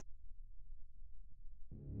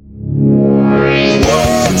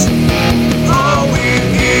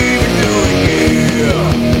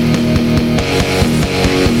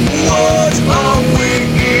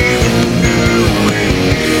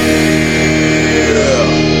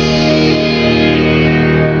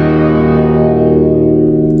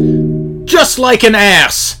Just like an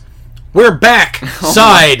ass. We're back,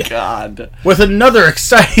 side, God, with another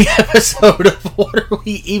exciting episode of What Are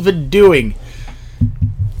We Even Doing?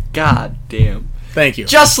 God damn. Thank you.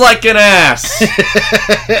 Just like an ass.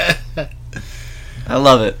 I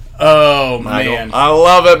love it. Oh, Michael. man. I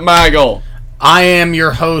love it, Michael. I am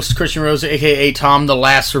your host, Christian Rosa, a.k.a. Tom, the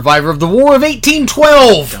last survivor of the War of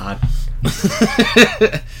 1812. God.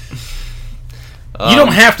 You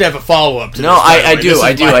don't have to have a follow-up to No, this.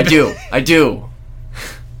 I do.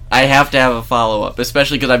 I have to have a follow-up,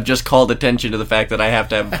 especially because I've just called attention to the fact that I have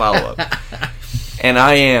to have a follow-up. And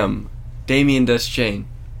I am Damien Deschain,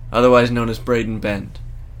 otherwise known as Braden Bend,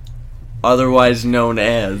 otherwise known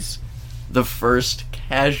as the first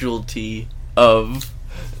casualty of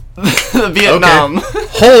Vietnam. Okay.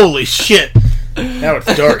 Holy shit. Now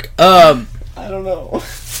it's dark. I don't know.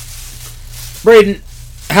 Braden,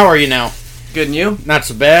 how are you now? Good, and you? Not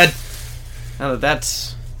so bad. Now that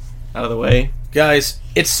that's out of the way. Guys,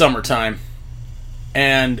 it's summertime.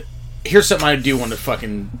 And here's something I do want to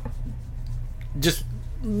fucking just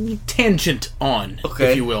tangent on,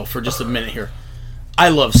 Okay. if you will, for just a minute here. I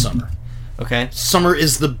love summer. Okay. Summer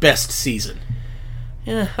is the best season.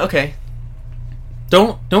 Yeah, okay.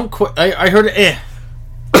 Don't quit. I heard it.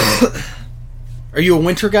 Are you a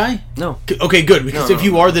winter guy? No. Okay, good. Because No. if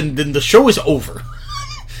you are, then the show is over.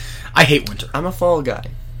 I hate winter. I'm a fall guy.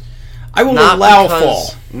 I will allow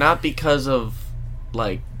fall. Not because of,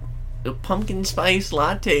 like, the pumpkin spice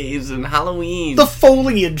lattes and Halloween. The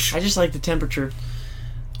foliage. I just like the temperature.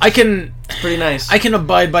 I can Pretty nice. I can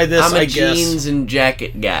abide by this. I'm a I guess. jeans and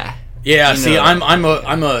jacket guy. Yeah. you See, know. I'm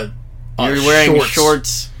a You're wearing shorts.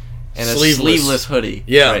 shorts and a sleeveless hoodie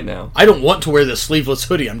Yeah. right now. I don't want to wear the sleeveless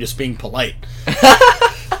hoodie. I'm just being polite.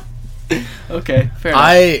 Okay, fair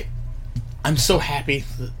enough. I'm so happy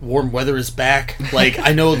that warm weather is back. Like,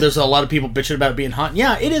 I know there's a lot of people bitching about it being hot.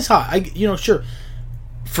 Yeah, it is hot. Sure.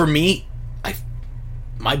 For me,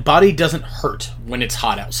 my body doesn't hurt when it's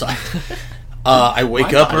hot outside. I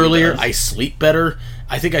wake My up body earlier. does. I sleep better.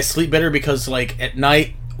 I think I sleep better because, like, at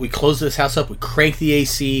night, we close this house up. We crank the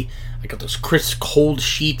AC. I got those crisp, cold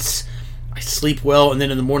sheets. I sleep well. And then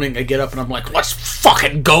in the morning, I get up and I'm like, let's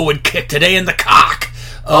fucking go and kick today in the cock.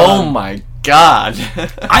 Oh my god.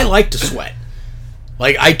 I like to sweat.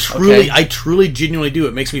 Like, I truly, genuinely do.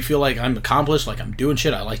 It makes me feel like I'm accomplished, like I'm doing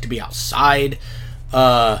shit. I like to be outside.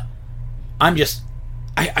 I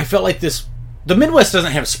felt like the Midwest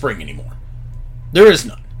doesn't have spring anymore. There is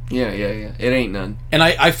none. Yeah. It ain't none. And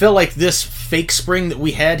I felt like this fake spring that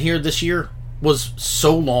we had here this year was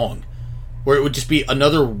so long, where it would just be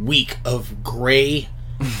another week of gray,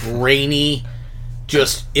 rainy,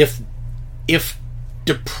 just if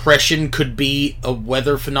depression could be a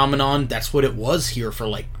weather phenomenon, that's what it was here for,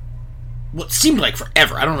 like, what seemed like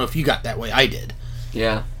forever. I don't know if you got that way. I did.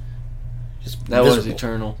 Yeah. Just That was miserable.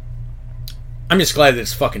 eternal. I'm just glad that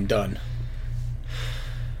it's fucking done.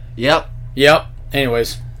 Yep.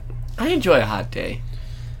 Anyways, I enjoy a hot day.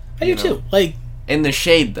 I do too. Like, In the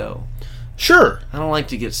shade, though. sure. I don't like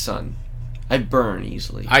to get sun. I burn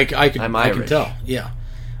easily. I can Irish. tell. Yeah.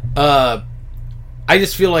 I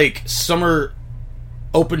just feel like summer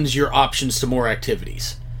opens your options to more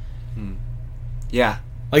activities. Yeah.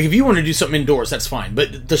 Like, if you want to do something indoors, that's fine.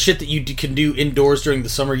 But the shit that you can do indoors during the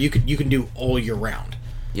summer, you can do all year round.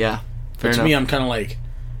 Yeah. Fair But to enough. me, I'm kind of like,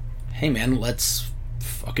 hey man, let's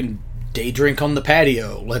fucking day drink on the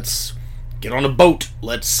patio. Let's get on a boat.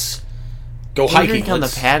 Let's go hiking. Drink on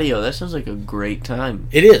the patio. That sounds like a great time.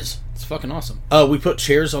 It is. It's fucking awesome. We put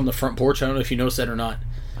chairs on the front porch. I don't know if you noticed that or not.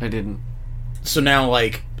 I didn't. So now,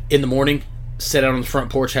 like, in the morning, sit out on the front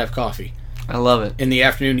porch, have coffee. I love it. In the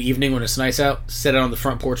afternoon, evening, when it's nice out, sit out on the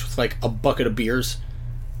front porch with, like, a bucket of beers.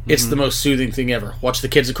 It's the most soothing thing ever. Watch the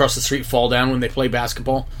kids across the street fall down when they play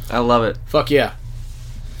basketball. I love it. Fuck yeah.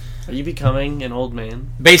 Are you becoming an old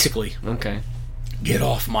man? Basically. Okay. Get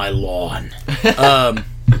off my lawn. Have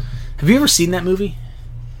you ever seen that movie?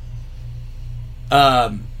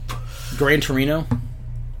 Gran Torino?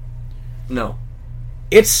 No.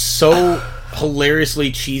 It's so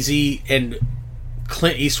hilariously cheesy, and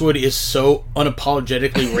Clint Eastwood is so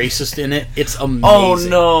unapologetically racist in it. It's amazing. Oh,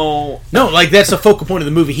 no. No, like, that's the focal point of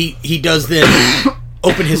the movie. He does then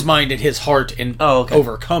open his mind and his heart and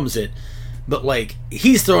overcomes it. But, like,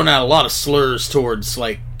 he's throwing out a lot of slurs towards,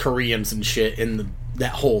 like, Koreans and shit in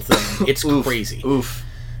that whole thing. It's crazy. Oof.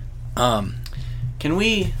 Can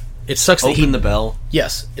we It sucks that open the bell?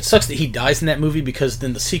 Yes, it sucks that he dies in that movie, because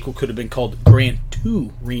then the sequel could have been called Gran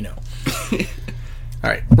Torino.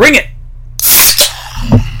 Alright, bring it!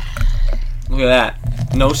 Look at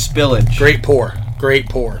that. No spillage. Great pour.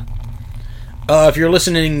 If you're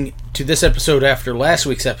listening to this episode after last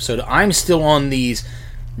week's episode, I'm still on these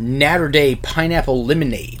Natter Day pineapple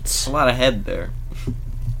lemonades. A lot of head there.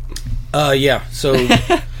 Yeah. So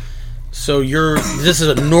this is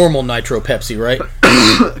a normal Nitro Pepsi, right?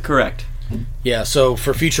 Correct. Yeah. So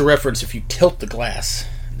for future reference, if you tilt the glass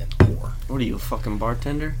and then pour. What are you, a fucking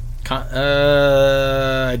bartender?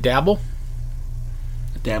 Dabble.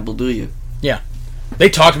 Dabble, do you? Yeah. They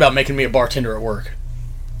talked about making me a bartender at work.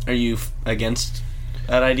 Are you against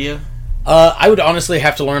that idea? I would honestly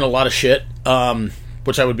have to learn a lot of shit,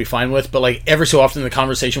 which I would be fine with. But like every so often, the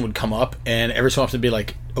conversation would come up, and every so often it'd be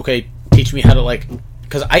like, "Okay, teach me how to like,"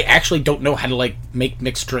 because I actually don't know how to like make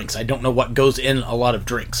mixed drinks. I don't know what goes in a lot of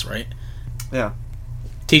drinks, right? Yeah.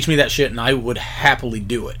 Teach me that shit, and I would happily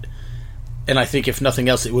do it. And I think if nothing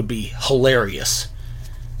else, it would be hilarious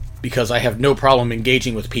because I have no problem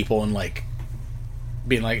engaging with people and like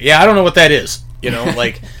being like, "Yeah, I don't know what that is," you know,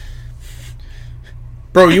 like.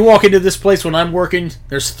 Bro, you walk into this place when I'm working,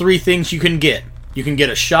 there's 3 things you can get. You can get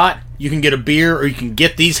a shot, you can get a beer, or you can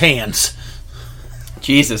get these hands.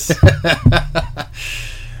 Jesus.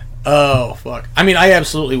 Oh, fuck. I mean, I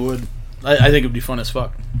absolutely would. I think it would be fun as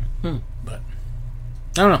fuck. But, I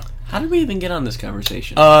don't know. How did we even get on this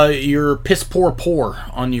conversation? Your piss pour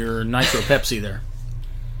on your Nitro Pepsi there.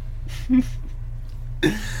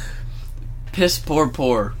 Piss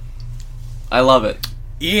pour. I love it.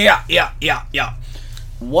 Yeah.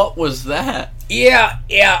 What was that? Yeah.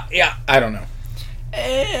 I don't know.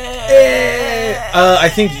 I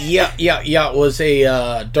think yeah was a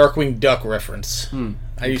Darkwing Duck reference.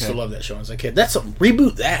 I used to love that show when I was a kid. That's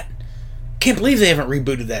reboot that. Can't believe they haven't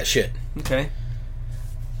rebooted that shit. Okay.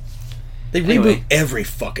 They reboot every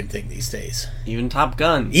fucking thing these days. Even Top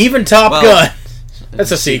Gun. Even Top Gun.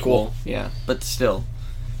 That's a sequel. Yeah, but still.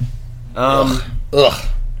 Ugh.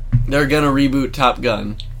 They're gonna reboot Top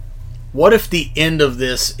Gun. What if the end of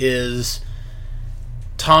this is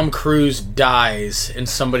Tom Cruise dies and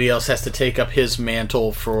somebody else has to take up his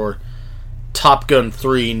mantle for Top Gun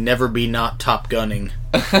 3, Never Be Not Top Gunning?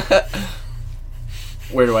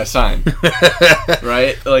 Where do I sign?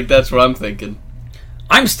 Right? Like, that's what I'm thinking.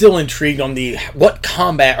 I'm still intrigued on what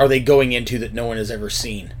combat are they going into that no one has ever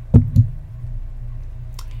seen?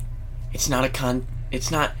 It's not a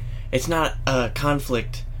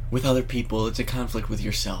conflict with other people, it's a conflict with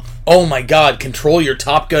yourself. Oh my god, control your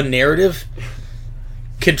Top Gun narrative?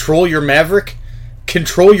 Control your Maverick?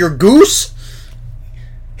 Control your Goose?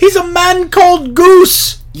 He's a man called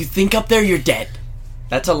Goose! You think up there you're dead.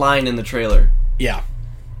 That's a line in the trailer. Yeah.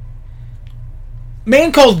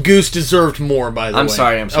 Man called Goose deserved more, by the way. I'm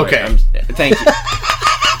sorry. Okay. Thank you.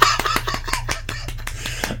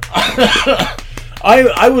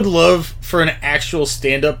 I would love for an actual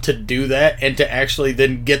stand-up to do that and to actually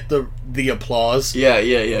then get the applause.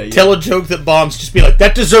 Yeah. Tell a joke that bombs, just be like,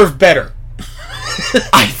 that deserved better.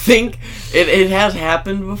 I think it has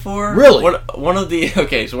happened before. Really? One of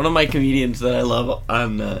my comedians that I love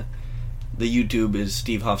on the YouTube is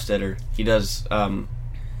Steve Hofstetter. He does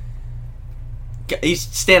he's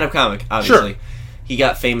stand-up comic, obviously. Sure. He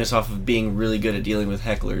got famous off of being really good at dealing with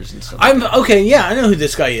hecklers and stuff. I know who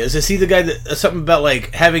this guy is. Is he the guy that something about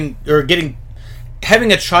like having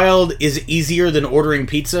a child is easier than ordering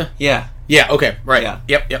pizza? Yeah. Yeah, okay, right. Yeah.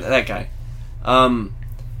 Yep. That guy.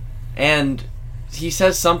 And he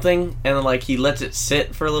says something, and then, like, he lets it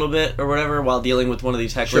sit for a little bit or whatever while dealing with one of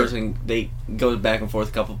these hecklers, Sure. and they go back and forth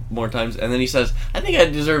a couple more times, and then he says, I think I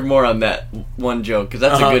deserve more on that one joke, because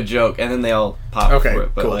that's a good joke, and then they all pop for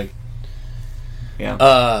it. But, cool. like,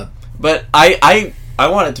 yeah. But I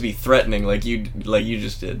want it to be threatening, like you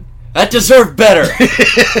just did. That deserved better!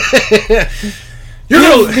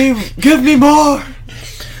 Give me more!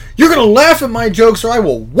 You're gonna laugh at my jokes or I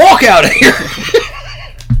will walk out of here!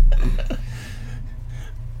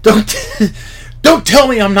 Don't tell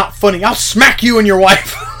me I'm not funny. I'll smack you and your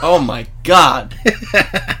wife. Oh my god.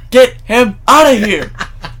 Get him out of here.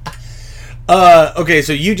 Okay,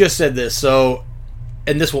 so you just said this, and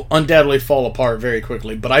this will undoubtedly fall apart very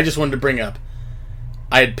quickly, but I just wanted to bring up,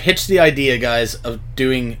 I had pitched the idea, guys, of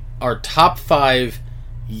doing our top 5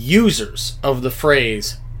 users of the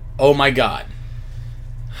phrase, oh my god.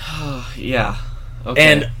 Yeah. Okay.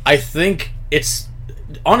 And I think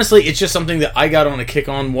honestly, it's just something that I got on a kick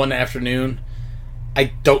on one afternoon.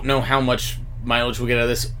 I don't know how much mileage we'll get out of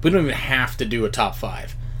this. We don't even have to do a top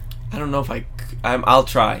 5. I don't know if I'll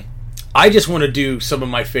try. I just want to do some of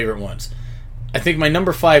my favorite ones. I think my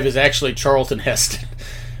number 5 is actually Charlton Heston.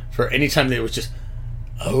 For any time that it was just,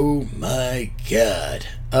 oh my god.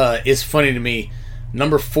 It's funny to me.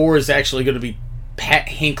 Number 4 is actually going to be Pat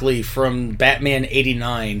Hinckley from Batman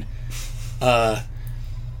 89.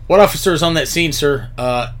 What officer is on that scene, sir?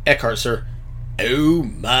 Eckhart, sir. Oh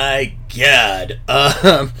my god.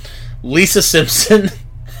 Lisa Simpson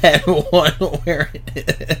had one where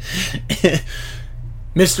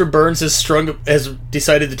Mr. Burns has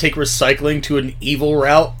decided to take recycling to an evil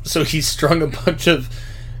route, so he's strung a bunch of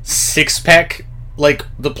 6-pack, like,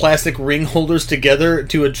 the plastic ring holders together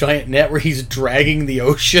to a giant net where he's dragging the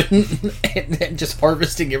ocean and just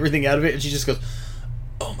harvesting everything out of it, and she just goes,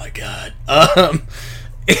 oh my god.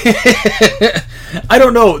 I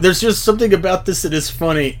don't know, there's just something about this that is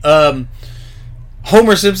funny.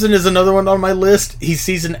 Homer Simpson is another one on my list. He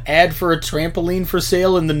sees an ad for a trampoline for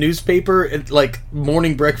sale in the newspaper at, like,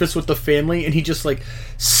 morning breakfast with the family, and he just, like,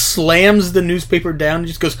 slams the newspaper down and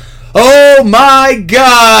just goes, oh my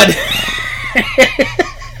god!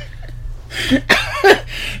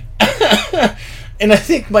 And I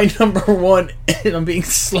think my number one, and I'm being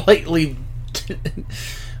slightly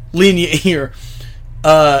lenient here,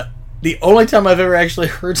 the only time I've ever actually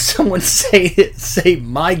heard someone say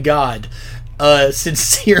my god,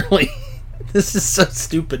 sincerely. This is so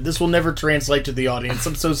stupid. This will never translate to the audience.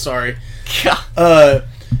 I'm so sorry.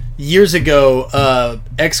 Years ago,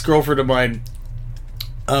 ex-girlfriend of mine,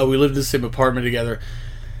 we lived in the same apartment together.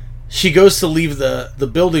 She goes to leave the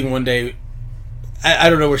building one day. I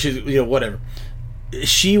don't know where she's, whatever.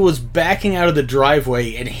 She was backing out of the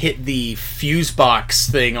driveway and hit the fuse box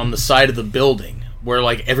thing on the side of the building where,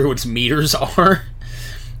 like, everyone's meters are.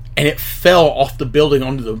 And it fell off the building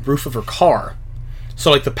onto the roof of her car.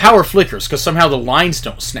 So, like, the power flickers because somehow the lines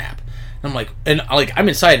don't snap. And I'm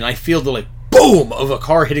inside and I feel the, like, boom of a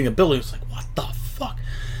car hitting a building. It's like, what the fuck?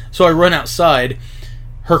 So I run outside.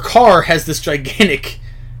 Her car has this gigantic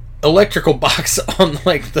electrical box on,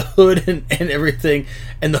 like, the hood and everything.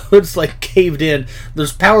 And the hood's, like, caved in.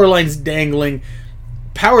 There's power lines dangling.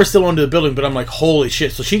 Power's still onto the building, but I'm like, holy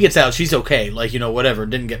shit. So she gets out. She's okay. Like, whatever.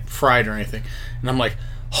 Didn't get fried or anything. And I'm like,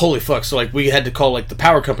 holy fuck. So, like, we had to call, like, the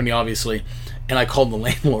power company, obviously, and I called the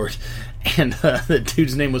landlord, and the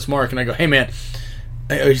dude's name was Mark, and I go, hey, man,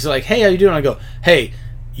 he's like, hey, how you doing? I go, hey,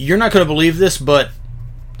 you're not going to believe this, but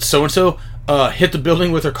so-and-so hit the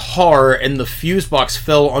building with her car, and the fuse box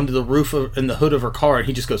fell onto the roof and the hood of her car, and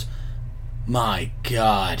he just goes, my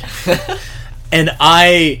god. And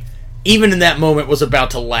I, even in that moment, was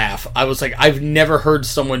about to laugh. I was like, I've never heard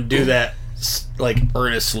someone do that, like,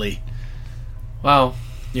 earnestly. Wow.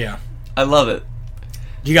 Yeah. I love it.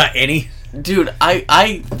 You got any? Dude,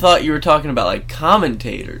 I thought you were talking about, like,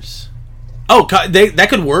 commentators. Oh, that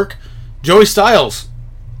could work. Joey Styles.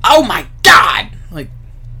 Oh my god! Like,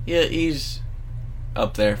 yeah, he's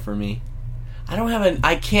up there for me.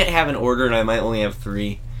 I can't have an order, and I might only have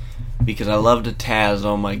 3. Because I love the Taz,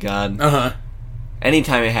 oh my god. Uh-huh.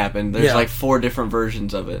 Anytime it happened, there's like 4 different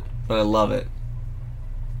versions of it. But I love it.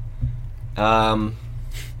 I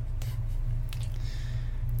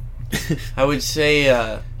would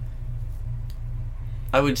say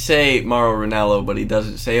Mauro Ranallo, but he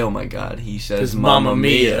doesn't say "oh my god." He says "Mamma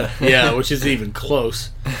Mia." Yeah, which is even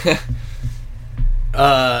close.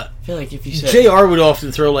 I feel like if you said JR would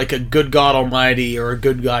often throw like a "Good God Almighty" or a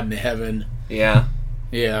 "Good God in Heaven." Yeah.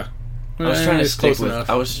 I was trying to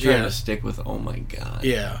stick with "oh my god."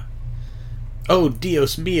 Yeah. Oh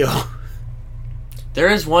Dios mío. There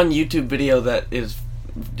is one YouTube video that is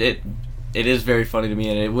it is very funny to me,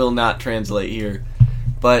 and it will not translate here.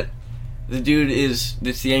 But the dude it's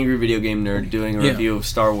the Angry Video Game Nerd doing a review of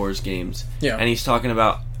Star Wars games. Yeah. And he's talking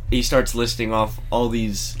about, he starts listing off all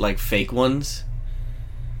these, like, fake ones.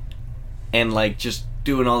 And, like, just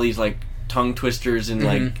doing all these, like, tongue twisters and,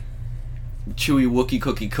 like, Chewy Wookie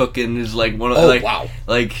Cookie Cookin' is, like, one of the, wow.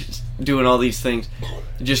 Like, doing all these things.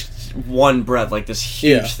 Just one breath, like, this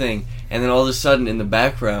huge thing. And then all of a sudden, in the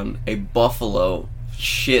background, a buffalo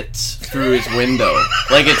shits through his window.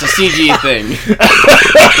 Like it's a CG thing.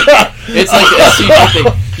 It's like a CG thing.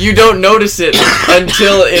 You don't notice it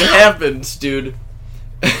until it happens, dude.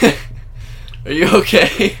 Are you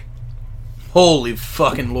okay? Holy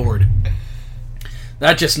fucking Lord.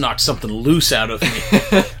 That just knocked something loose out of me.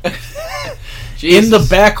 In the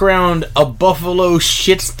background, a buffalo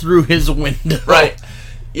shits through his window. Right.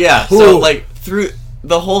 Yeah, so like through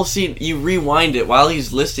the whole scene, you rewind it while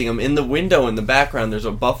he's listing them. In the window in the background, there's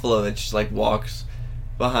a buffalo that just, like, walks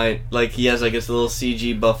behind. Like, he has, like, this little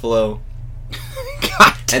CG buffalo.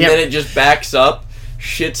 God damn. And then it just backs up,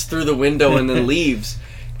 shits through the window, and then leaves.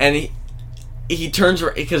 And he turns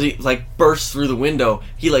around, because he, like, bursts through the window.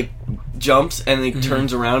 He, like, jumps, and then he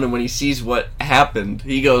turns around, and when he sees what happened,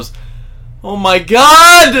 he goes, "Oh my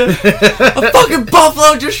god! A fucking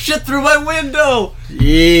buffalo just shit through my window!"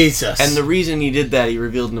 Jesus. And the reason he did that, he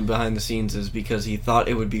revealed in the behind the scenes, is because he thought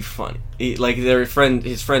it would be funny.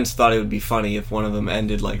 His friends thought it would be funny if one of them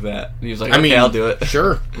ended like that. And he was like, okay, I'll do it.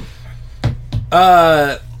 Sure.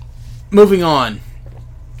 Moving on.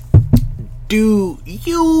 Do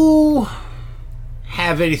you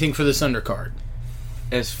have anything for this undercard?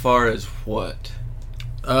 As far as what?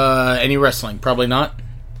 Any wrestling? Probably not.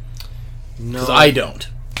 No. Because I don't.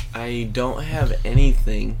 I don't have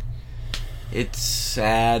anything. It's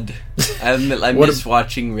sad. I miss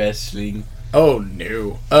watching wrestling. Oh,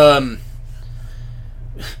 no.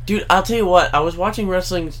 Dude, I'll tell you what. I was watching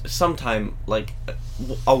wrestling sometime, like,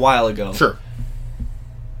 a while ago. Sure.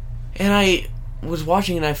 And I was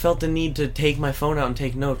watching and I felt the need to take my phone out and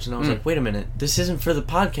take notes. And I was like, wait a minute. This isn't for the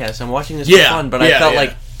podcast. I'm watching this for fun. But I felt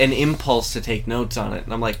like an impulse to take notes on it.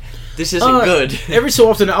 And I'm like, this isn't good. Every so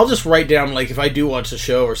often, I'll just write down, like, if I do watch a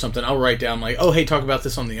show or something, I'll write down, like, oh, hey, talk about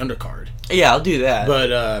this on the undercard. Yeah, I'll do that.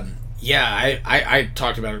 But, yeah, I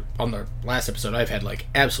talked about it on the last episode. I've had, like,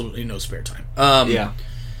 absolutely no spare time. Yeah.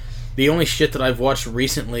 The only shit that I've watched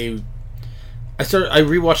recently, I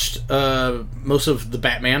rewatched most of the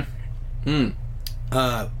Batman.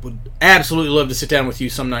 Would absolutely love to sit down with you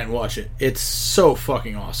some night and watch it. It's so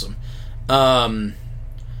fucking awesome. I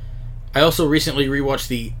also recently watched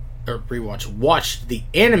the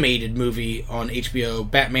animated movie on HBO,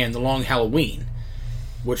 Batman: The Long Halloween,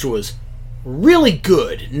 which was really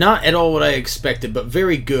good. Not at all what I expected, but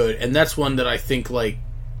very good. And that's one that I think, like,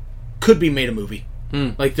 could be made a movie.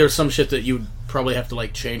 Like, there's some shit that you would probably have to,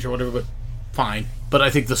 like, change or whatever, but fine. But I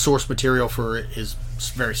think the source material for it is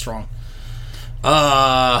very strong.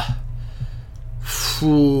 What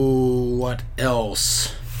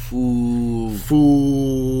else?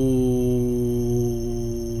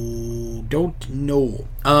 Don't know.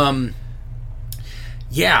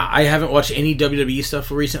 Yeah, I haven't watched any WWE stuff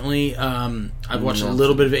recently. I've watched a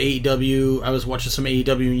little bit of AEW. I was watching some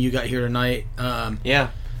AEW when you got here tonight. Yeah.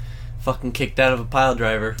 Fucking kicked out of a pile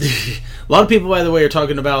driver. A lot of people, by the way, are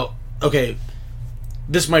talking about, okay,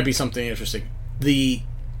 this might be something interesting.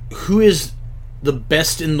 Who is the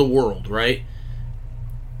best in the world, right?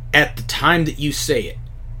 At the time that you say it,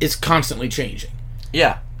 it's constantly changing.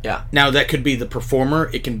 Yeah. Now, that could be the performer.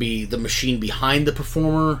 It can be the machine behind the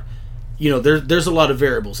performer. You know, there's a lot of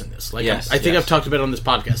variables in this. Like, I think I've talked about it on this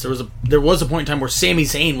podcast. There was a point in time where Sami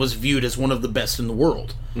Zayn was viewed as one of the best in the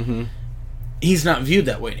world. Mm-hmm. He's not viewed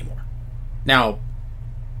that way anymore. Now,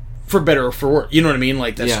 for better or for worse, you know what I mean?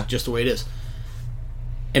 Like, that's just the way it is.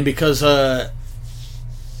 And because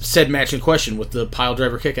said match in question with the pile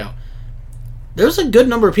driver kickout, there's a good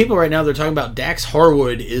number of people right now that are talking about Dax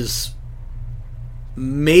Harwood is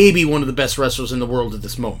maybe one of the best wrestlers in the world at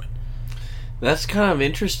this moment. That's kind of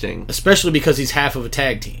interesting. Especially because he's half of a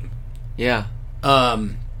tag team. Yeah.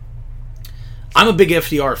 I'm a big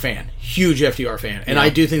FDR fan. Huge FDR fan. And I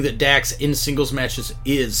do think that Dax in singles matches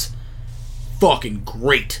is fucking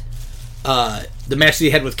great. The match that he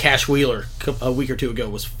had with Cash Wheeler a week or two ago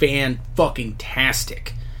was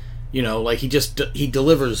fan-fucking-tastic. You know, like, he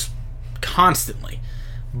delivers constantly.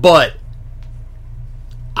 But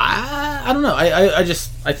I don't know. I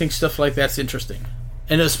think stuff like that's interesting.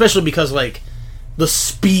 And especially because, like, the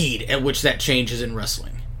speed at which that changes in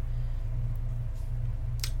wrestling.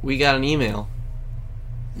 We got an email.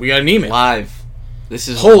 Live. This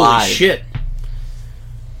is Holy live. Shit.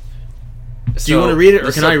 Do you want to read it,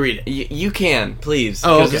 or can I read it? You can, please.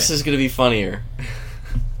 Oh, okay. This is going to be funnier.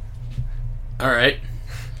 Alright.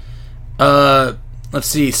 Let's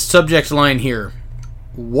see. Subject line here.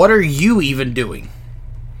 What are you even doing?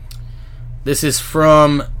 This is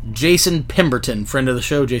from Jason Pemberton, friend of the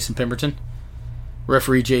show, Jason Pemberton.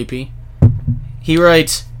 Referee JP. He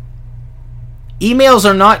writes, emails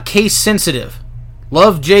are not case sensitive.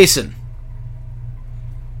 Love, Jason.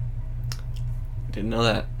 Didn't know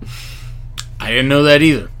that. I didn't know that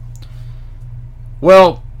either.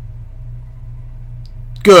 Well,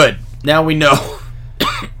 good. Now we know.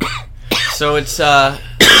 So it's Man,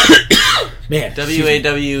 WAW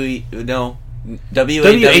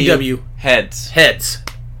heads at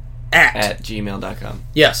gmail.com.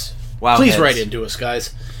 Yes. Wow. Please heads. write into us,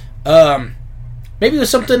 guys. Maybe with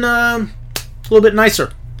something a little bit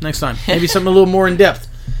nicer next time. Maybe something a little more in depth.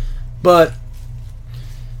 But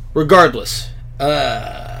regardless,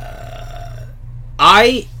 I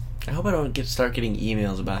hope I don't start getting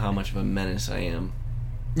emails about how much of a menace I am.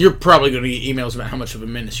 You're probably going to get emails about how much of a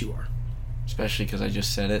menace you are. Especially because I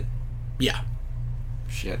just said it. Yeah.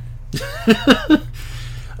 Shit. Do you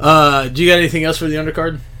got anything else for the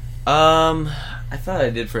undercard? I thought I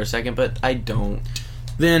did for a second, but I don't.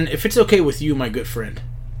 Then, if it's okay with you, my good friend,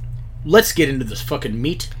 let's get into this fucking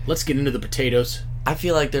meat. Let's get into the potatoes. I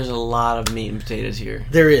feel like there's a lot of meat and potatoes here.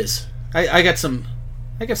 There is. I got some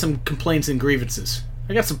complaints and grievances.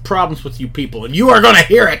 I got some problems with you people, and you are going to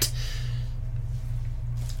hear it.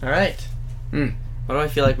 All right. Why do I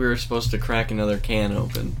feel like we were supposed to crack another can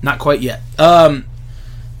open? Not quite yet.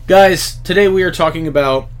 Guys, today we are talking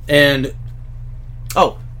about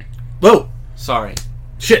Oh, whoa, sorry.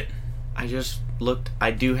 shit. I just looked.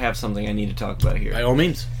 I do have something I need to talk about here. By all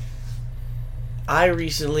means. I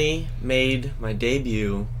recently made my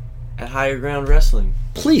debut at Higher Ground Wrestling.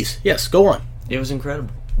 Please, yes, go on. It was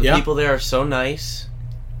incredible. The Yeah? people there are so nice.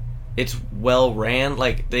 It's well ran.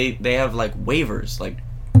 Like they have like waivers like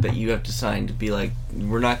that you have to sign to be like,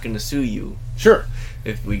 we're not going to sue you Sure.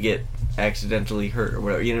 if we get accidentally hurt or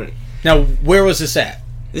whatever. You know. Now, where was this at?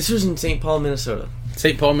 This was in St. Paul, Minnesota.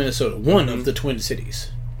 St. Paul, Minnesota. One of the Twin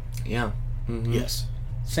Cities. Yeah. Mm-hmm. Yes.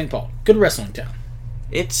 St. Paul. Good wrestling town.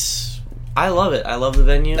 I love it. I love the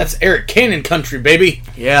venue. That's Eric Cannon country, baby.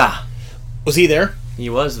 Yeah. Was he there? He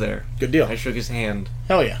was there. Good deal. I shook his hand.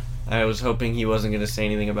 Hell yeah. I was hoping he wasn't going to say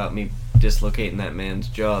anything about me dislocating that man's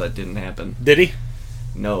jaw. That didn't happen. Did he?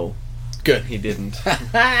 No, Good. he didn't.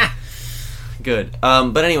 Good.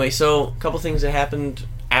 But anyway, so a couple things that happened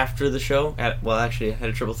after the show. Actually, I had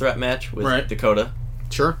a triple threat match with Right. Dakota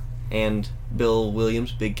Sure. and Bill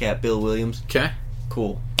Williams, Big Cat Bill Williams. Okay.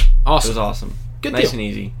 Cool. It Awesome. was awesome. Good nice deal. and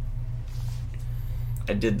easy.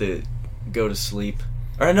 I did the go to sleep.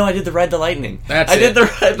 Or no, I did the Ride the Lightning. That's I it. did the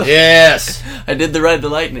Ride the Yes. I did the Ride the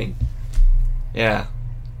Lightning. Yeah.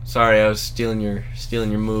 Sorry, I was stealing your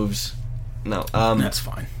moves. No. That's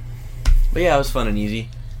fine. But yeah, it was fun and easy.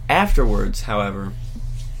 Afterwards, however,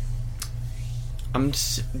 I'm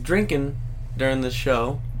drinking during this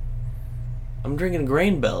show. I'm drinking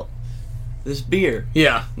Grain Belt. This beer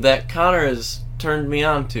Yeah. that Connor has turned me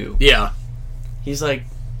on to. Yeah. He's like,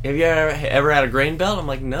 have you ever had a Grain Belt? I'm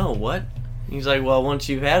like, no, what? He's like, well, once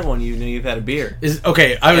you've had one, you know you've had a beer.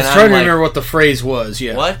 Okay, I was And trying I'm to like, remember what the phrase was,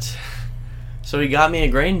 yeah. What? So he got me a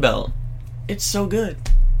Grain Belt. It's so good.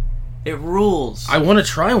 It rules. I want to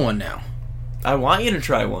try one now. I want you to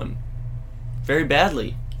try one. Very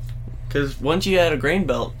badly. Because once you had a Grain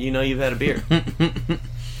Belt, you know you've had a beer.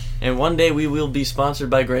 And one day we will be sponsored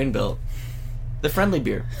by Grain Belt. The friendly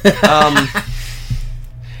beer.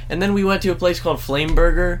 And then we went to a place called Flame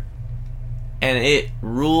Burger. And it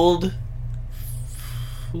ruled.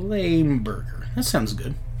 Flame Burger. That sounds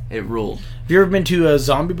good. It ruled. Have you ever been to a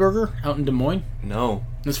Zombie Burger out in Des Moines? No.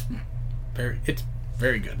 It's very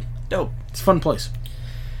good. Dope. It's a fun place.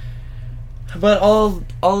 But all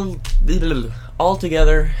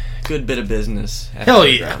together, good bit of business at Hell Higher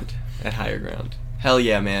yeah. Ground. At Higher Ground. Hell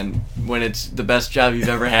yeah, man. When it's the best job you've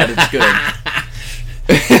ever had, it's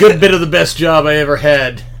good. Good bit of the best job I ever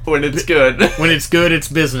had. When it's good. When it's good, it's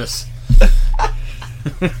business.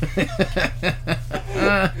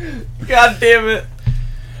 God damn it.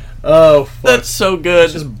 Oh, fuck. That's so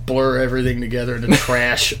good. Just blur everything together into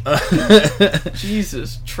trash.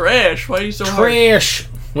 Jesus. Trash. Why are you so Trash.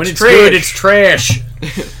 When it's Trash. good, it's trash.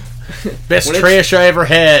 Best When it's- trash I ever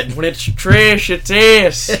had. When it's trash, it's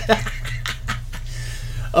ass.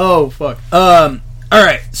 Oh, fuck.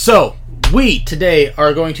 Alright, so we today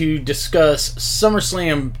are going to discuss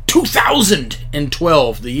SummerSlam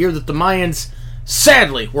 2012, the year that the Mayans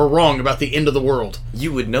sadly were wrong about the end of the world.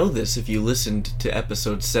 You would know this if you listened to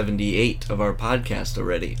episode 78 of our podcast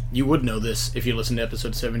already. You would know this if you listened to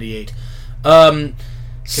episode 78.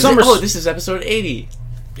 This is episode 80.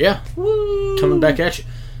 Yeah, Woo! coming back at you.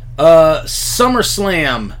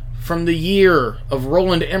 SummerSlam from the year of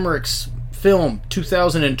Roland Emmerich's film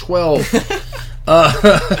 2012.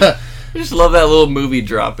 I just love that little movie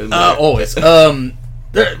drop in there. Always.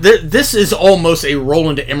 This is almost a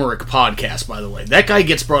Roland Emmerich podcast, by the way. That guy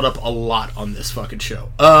gets brought up a lot on this fucking show.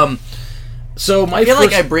 So my I feel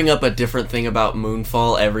first, like I bring up a different thing about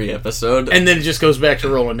Moonfall every episode. and then it just goes back to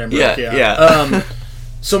Roland Emmerich. Yeah.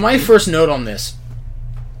 So my first note on this.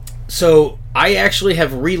 So I actually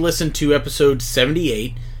have re-listened to episode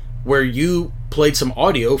 78, where you played some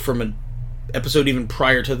audio from an episode even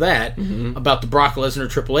prior to that about the Brock Lesnar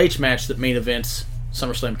Triple H match that main events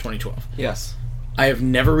SummerSlam 2012. Yes. I have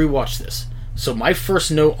never rewatched this. So my first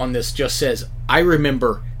note on this just says, I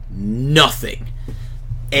remember nothing.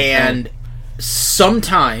 And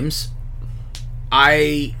sometimes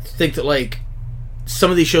I think that, like,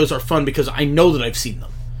 some of these shows are fun because I know that I've seen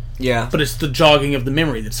them. Yeah. But it's the jogging of the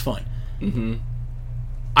memory that's fun. Mm-hmm.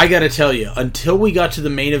 I gotta tell you, until we got to the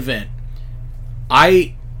main event,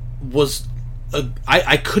 I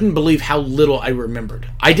couldn't believe how little I remembered.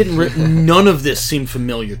 I didn't. None of this seemed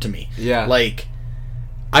familiar to me. Yeah. Like,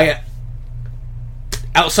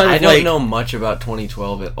 outside of I don't know much about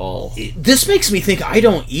 2012 at all. This makes me think I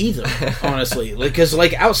don't either, honestly. Because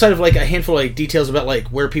outside of a handful of details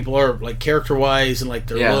about where people are character wise and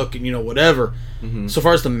their look and whatever. Mm-hmm. So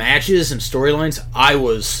far as the matches and storylines, I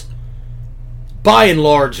was by and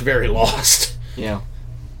large very lost. Yeah.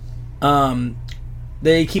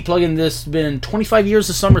 They keep plugging this. Been 25 years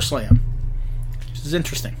of SummerSlam, which is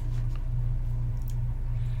interesting.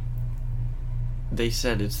 They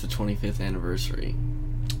said it's the 25th anniversary.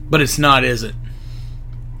 But it's not, is it?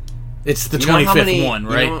 It's the 25th one,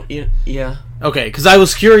 right? Yeah. Okay, because I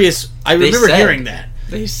was curious. I remember hearing that.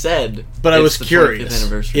 They said. But I was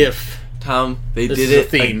curious if... Tom, they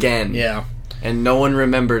did it again. Yeah. And no one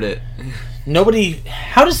remembered it. Nobody...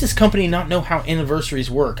 How does this company not know how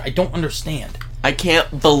anniversaries work? I don't understand. I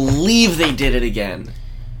can't believe they did it again.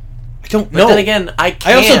 I don't know. But then again, I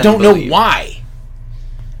also don't know why.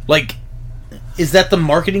 Is that the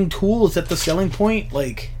marketing tool? Is that the selling point?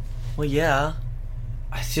 Well, yeah.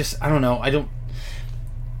 I don't know.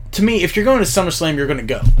 To me, if you're going to SummerSlam, you're going to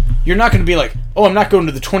go. You're not going to be oh, I'm not going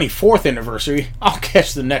to the 24th anniversary. I'll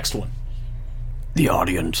catch the next one. The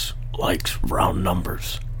audience likes round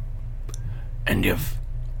numbers. And if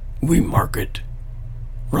we market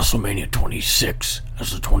WrestleMania 26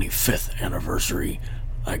 as the 25th anniversary,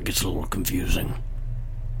 that gets a little confusing.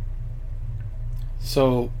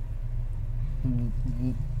 So...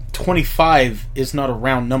 25 is not a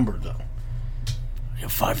round number, though. Yeah,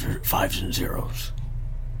 fives and zeros.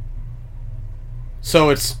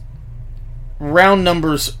 So it's round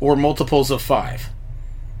numbers or multiples of 5.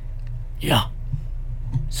 Yeah.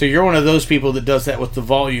 So you're one of those people that does that with the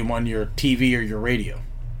volume on your TV or your radio.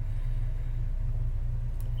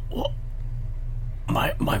 Well,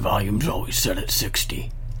 my volume's always set at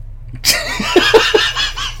 60.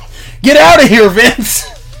 Get out of here, Vince!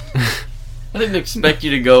 I didn't expect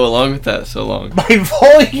you to go along with that so long. My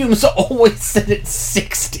volume's always set at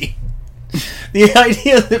 60. The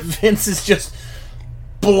idea that Vince is just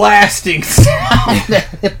blasting sound at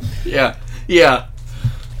him. Yeah.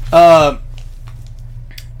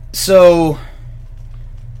 So...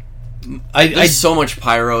 There's so much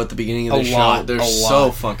pyro at the beginning of the show. There's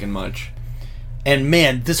so fucking much. And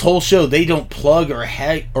man, this whole show, they don't plug or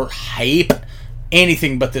hype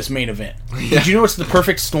anything but this main event. Yeah. Did you know it's the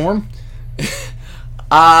perfect storm?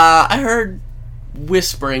 I heard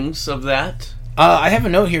whisperings of that. I have a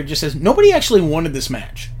note here that just says nobody actually wanted this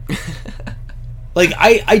match.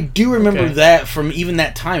 I do remember that from even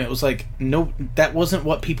that time. It was no, that wasn't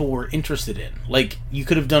what people were interested in. You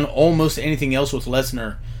could have done almost anything else with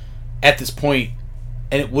Lesnar at this point,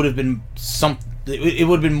 and it would have been it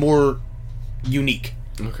would have been more unique.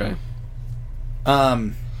 Okay.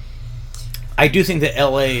 I do think that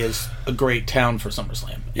LA is a great town for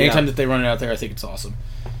SummerSlam. Anytime that they run it out there, I think it's awesome.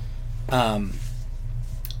 And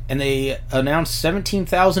they announced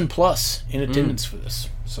 17,000 plus in attendance for this.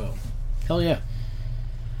 So, hell yeah.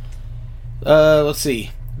 Let's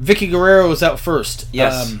see. Vicky Guerrero was out first.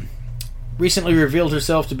 Yes. Recently revealed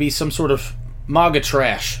herself to be some sort of MAGA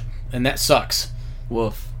trash, and that sucks.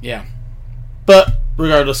 Woof. Yeah. But,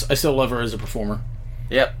 regardless, I still love her as a performer.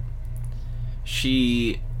 Yep.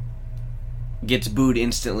 She gets booed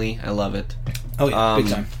instantly. I love it. Oh, yeah. Big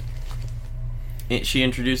time. She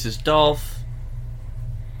introduces Dolph.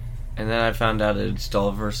 And then I found out it's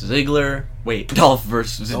Dolph versus Ziggler. Wait, Dolph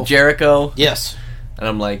versus Jericho. Yes. And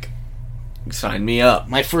I'm like, sign me up.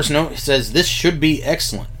 My first note says, this should be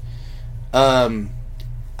excellent. I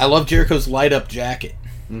love Jericho's light-up jacket.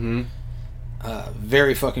 Mm-hmm.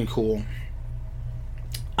 Very fucking cool.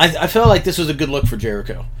 I felt like this was a good look for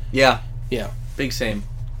Jericho. Yeah. Yeah. Big same.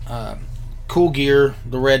 Cool gear.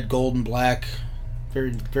 The red, gold, and black. Very,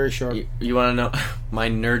 very sharp. You want to know my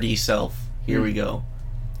nerdy self? Here we go.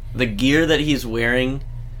 The gear that he's wearing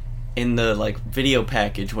in the video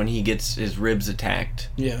package when he gets his ribs attacked.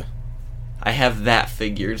 Yeah. I have that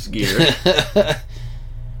figure's gear.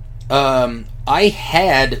 I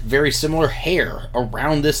had very similar hair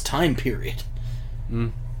around this time period.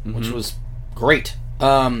 Mm-hmm. Which was great.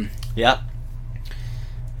 Yep.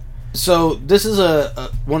 So this is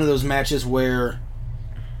a one of those matches where,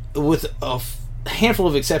 with a handful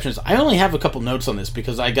of exceptions, I only have a couple notes on this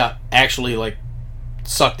because I got actually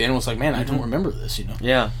sucked in and was like, man, I don't remember this,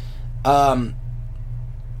 Yeah.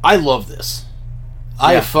 I love this.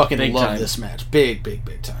 I fucking love this match. Big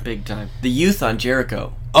time. Big time. The youth on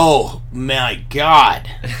Jericho. Oh my god.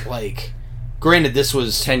 Granted this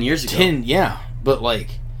was 10 years ago. But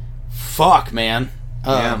fuck, man.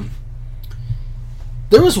 Yeah.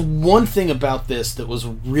 There was one thing about this that was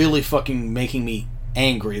really fucking making me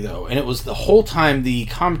angry, though. And it was the whole time the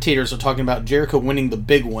commentators are talking about Jericho winning the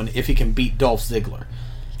big one if he can beat Dolph Ziggler.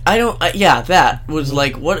 I don't... that was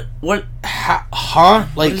like, what... Huh?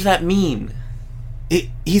 Like, What does that mean?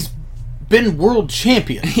 He's been world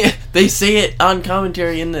champion. Yeah, they say it on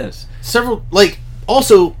commentary in this. Several... Like,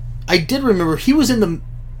 also, I did remember he was in the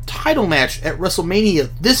title match at WrestleMania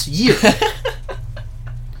this year.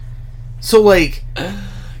 So, like...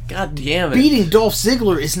 God damn it. Beating Dolph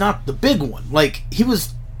Ziggler is not the big one. Like, he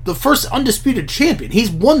was the first undisputed champion.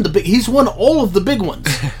 He's won all of the big ones.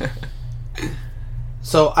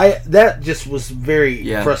 So that just was very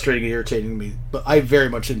frustrating and irritating to me. But I very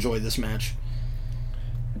much enjoyed this match.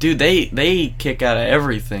 Dude, they kick out of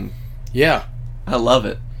everything. Yeah. I love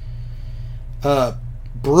it.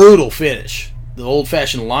 Brutal finish. The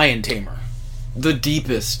old-fashioned lion tamer. The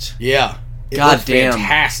deepest. Yeah. God damn.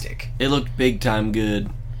 Fantastic. It looked big time good.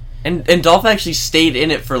 And Dolph actually stayed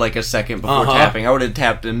in it for like a second before tapping. I would have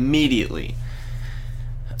tapped immediately.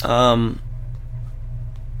 Let's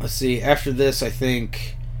see. After this, I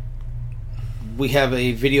think we have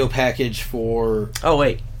a video package for... Oh,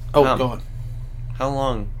 wait. Oh, go on. How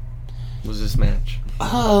long was this match?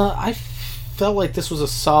 I felt like this was a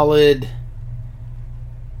solid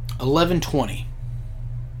 11:20.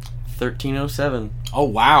 13:07. Oh,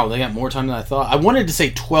 wow. They got more time than I thought. I wanted to say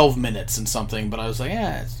 12 minutes and something, but I was like,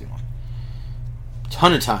 it's too long.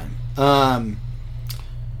 Ton of time.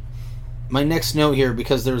 My next note here,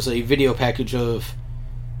 because there's a video package of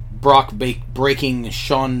Brock breaking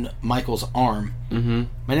Shawn Michaels' arm. Mm-hmm.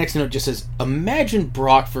 My next note just says, imagine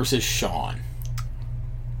Brock versus Shawn.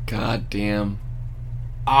 God damn.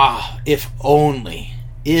 If only.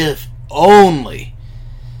 If only.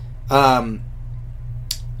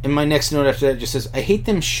 And my next note after that just says, I hate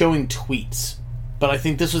them showing tweets, but I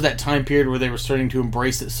think this was that time period where they were starting to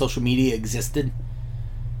embrace that social media existed.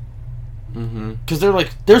 Mm-hmm. Because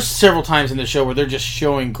there's several times in the show where they're just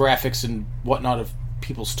showing graphics and whatnot of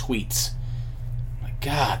people's tweets. My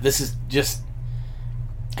God, this is just...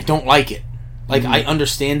 I don't like it. Like, I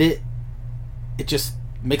understand it. It just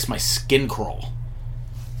makes my skin crawl.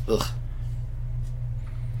 Ugh.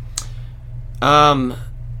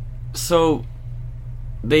 So...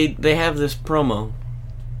 They have this promo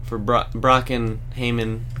for Brock and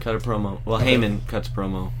Heyman cut a promo. Well, Heyman cuts a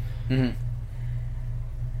promo. Mm-hmm.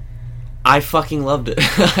 I fucking loved it.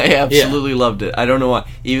 I absolutely loved it. I don't know why.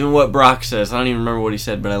 Even what Brock says, I don't even remember what he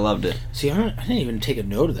said, but I loved it. See, I didn't even take a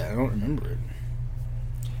note of that. I don't remember it.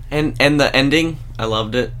 And the ending, I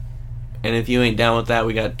loved it. And if you ain't down with that,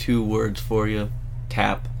 we got 2 words for you: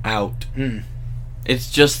 tap out.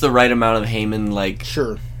 It's just the right amount of Heyman, like...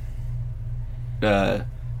 Sure. I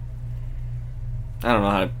don't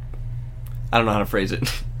know how to phrase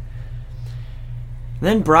it.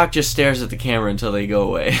 Then Brock just stares at the camera until they go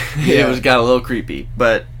away. Yeah. It got a little creepy,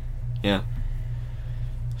 but yeah.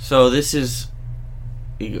 So this is.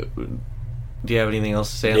 Do you have anything else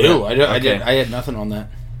to say on No, that? I had nothing on that.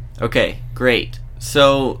 Okay, great.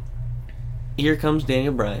 So here comes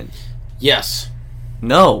Daniel Bryan. Yes.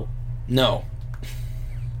 No. No.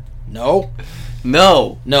 No.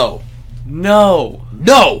 No. No. No.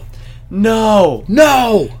 No. No.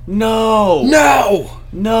 No. No. No.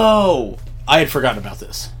 No. I had forgotten about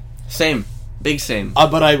this. Same. Big same.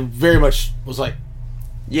 But I very much was like,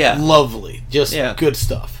 Yeah. lovely. Just Yeah. good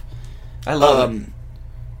stuff. I love it.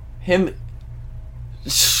 Him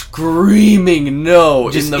screaming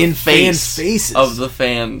no Just in the in fans' faces. of the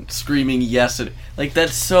fan screaming yes. Like,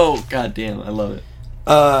 that's so goddamn. I love it.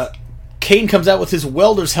 Kane comes out with his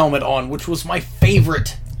welder's helmet on, which was my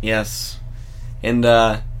favorite. Yes. And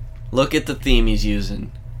look at the theme he's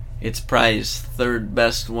using. It's probably his 3rd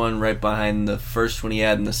best one, right behind the first one he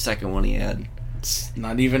had and the second one he had. It's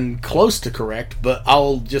not even close to correct, but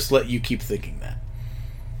I'll just let you keep thinking that.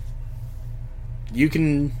 You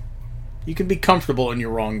can be comfortable in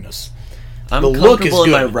your wrongness. I'm the look is comfortable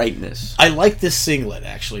in my good. rightness. I like this singlet,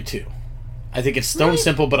 actually, too. I think it's stone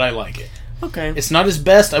simple, but I like it. Okay. It's not his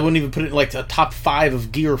best. I wouldn't even put it in like a top 5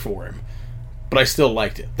 of gear for him. But I still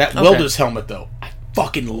liked it. That welder's helmet, though, I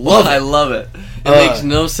fucking love it. I love it. It makes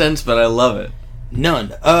no sense, but I love it.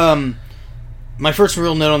 None. My first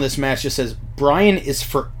real note on this match just says, Bryan is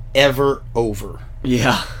forever over.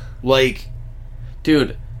 Yeah. Like...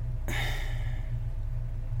 Dude.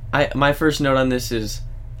 My first note on this is,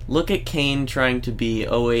 look at Kane trying to be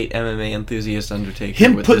 08 MMA enthusiast Undertaker.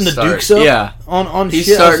 Him with putting this the start. dukes up yeah. on He's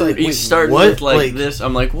shit. starting what? with like this.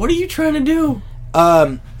 I'm like, what are you trying to do?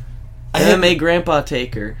 MMA Grandpa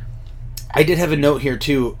Taker. I did have a note here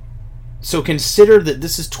too. So consider that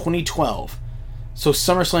this is 2012. So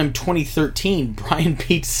SummerSlam 2013, Bryan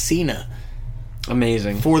beats Cena.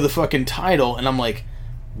 Amazing. for the fucking title, and I'm like,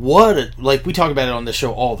 what? Like, we talk about it on this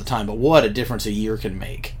show all the time, but what a difference a year can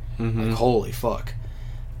make. Like, holy fuck.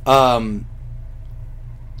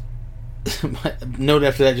 My note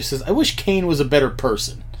after that just says, I wish Kane was a better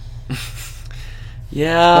person.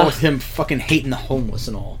 Yeah. With him fucking hating the homeless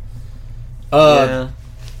and all. Yeah.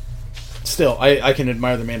 Still, I can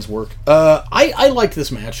admire the man's work. I liked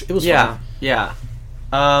this match. It was Yeah. fun. Yeah.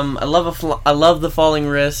 I love the falling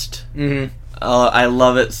wrist. Mm-hmm. I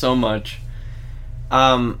love it so much.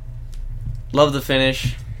 Love the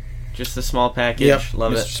finish. Just the small package. Yep.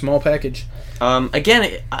 Love Just it. Small package.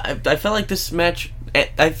 Again, I felt like this match.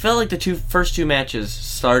 I felt like the first two matches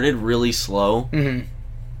started really slow, Mm-hmm.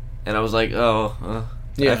 and I was like, "Oh,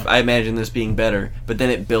 Yeah. I imagine this being better." But then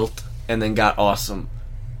it built and then got awesome.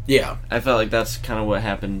 Yeah. I felt like that's kind of what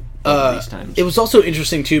happened these times. It was also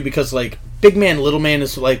interesting too because like big man, little man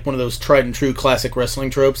is like one of those tried and true classic wrestling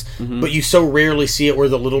tropes, but you so rarely see it where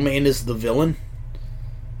the little man is the villain.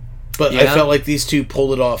 But I Yeah. felt like these two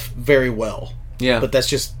pulled it off very well. Yeah. But that's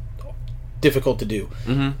just difficult to do.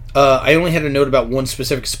 Mm-hmm. I only had a note about one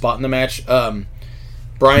specific spot in the match.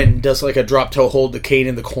 Brian does like a drop toe hold to Kane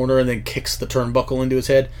in the corner and then kicks the turnbuckle into his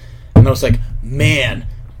head. And I was like, man,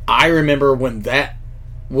 I remember when that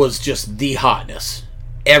was just the hotness.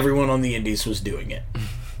 Everyone on the indies was doing it.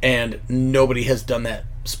 And nobody has done that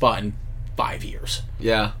spot in 5 years.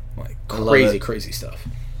 Yeah. Like I love crazy, it. crazy stuff.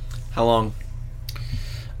 How long?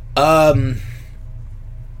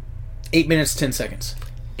 8 minutes, 10 seconds.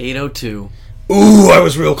 8:02. Ooh, I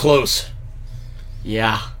was real close.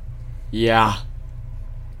 Yeah. Yeah.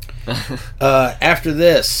 After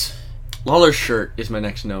this, Lawler's shirt is my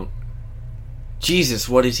next note. Jesus,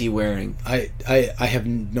 what is he wearing? I have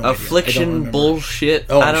no idea. I don't Affliction remember. bullshit.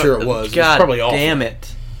 Oh, I'm I don't- sure it was. It was God probably awful. damn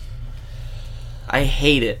it. I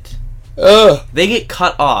hate it. Ugh. They get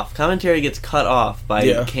cut off. Commentary gets cut off by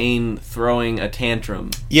Yeah. Kane throwing a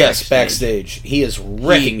tantrum. Yes, backstage. He is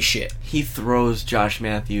wrecking shit. He throws Josh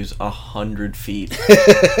Matthews 100 feet.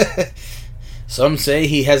 Some say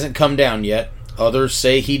he hasn't come down yet. Others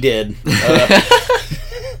say he did.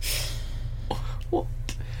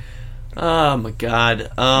 Oh my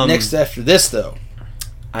god. Next after this, though,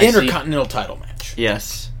 I see- Intercontinental title match.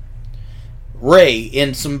 Yes. Ray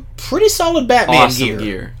in some pretty solid Batman Awesome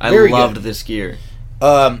gear. I Very loved good. this gear.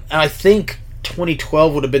 And I think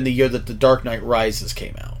 2012 would have been the year that The Dark Knight Rises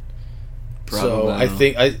came out. So Probably. I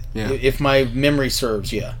think Yeah. if my memory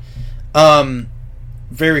serves, yeah.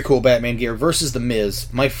 Very cool Batman gear versus The Miz.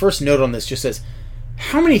 My first note on this just says,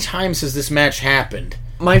 how many times has this match happened?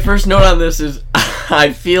 My first note on this is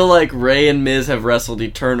I feel like Ray and Miz have wrestled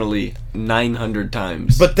eternally 900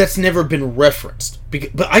 times. But that's never been referenced.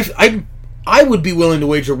 But I would be willing to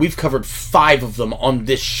wager we've covered 5 of them on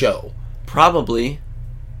this show. Probably.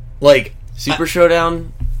 Like Super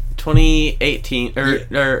Showdown 2018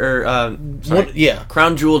 sorry. Yeah.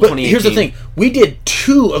 Crown Jewel But 2018. here's the thing: we did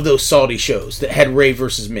 2 of those Saudi shows that had Ray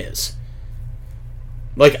versus Miz.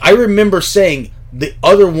 Like I remember saying the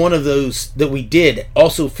other one of those that we did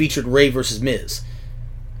also featured Ray versus Miz.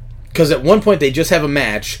 Because at one point they just have a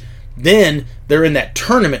match, then they're in that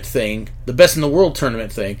tournament thing, the Best in the World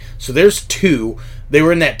tournament thing. So there's 2. They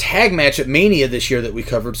were in that tag match at Mania this year that we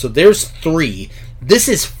covered. So there's 3. This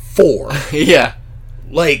is 4. Yeah.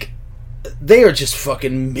 Like, they are just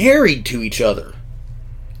fucking married to each other.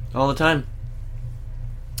 All the time.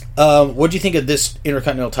 What do you think of this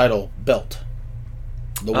Intercontinental title belt?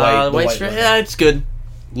 The white strip. one. Yeah, it's good.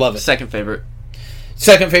 Love it. Second favorite.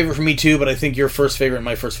 Second favorite for me too, but I think your first favorite and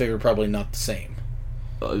my first favorite are probably not the same.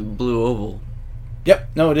 Blue Oval. Yep,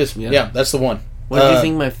 no, it is. Yeah. Yeah, that's the one. What do you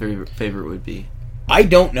think my favorite would be? I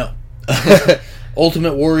don't know.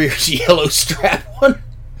 Ultimate Warrior's yellow strap one?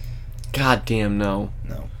 God damn, no.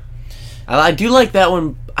 No. I do like that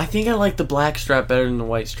one. I think I like the black strap better than the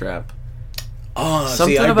white strap. Oh,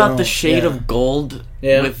 Something see, I about don't. the shade Yeah. of gold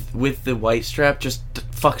Yeah. with the white strap just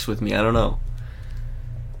fucks with me. I don't know.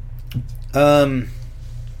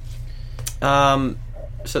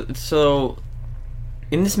 So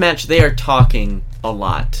in this match they are talking a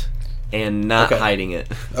lot and not Okay. hiding it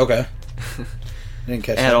Okay. Didn't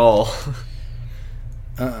catch at that. all.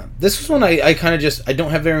 This was one I kind of just I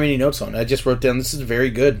don't have very many notes on. I just wrote down this is very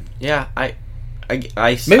good. Yeah, I Maybe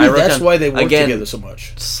wrote that's down, why they work again, together so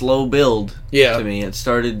much. slow build. Yeah. To me, it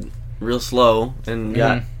started real slow and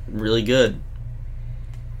got really good.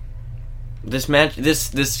 This match,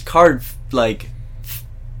 this card, like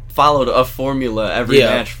followed a formula every Yeah.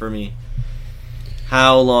 match for me.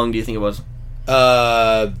 How long do you think it was?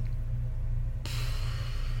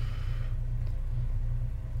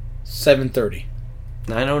 7:30.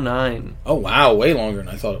 9:09. Oh wow, way longer than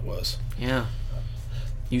I thought it was. Yeah.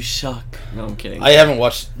 You suck. No, I'm kidding. I haven't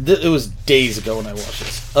watched. It was days ago when I watched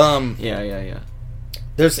this. Yeah.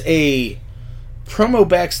 There's a promo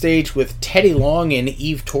backstage with Teddy Long and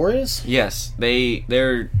Eve Torres. Yes,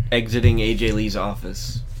 they're exiting AJ Lee's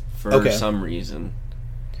office for some reason.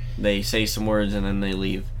 They say some words and then they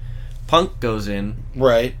leave. Punk goes in.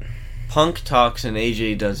 Right. Punk talks and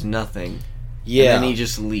AJ does nothing. Yeah. And then he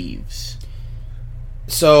just leaves.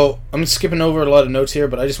 So, I'm skipping over a lot of notes here,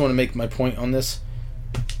 but I just want to make my point on this.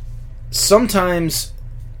 Sometimes,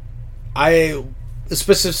 try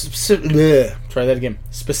that again.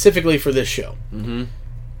 Specifically for this show,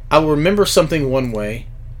 I'll remember something one way,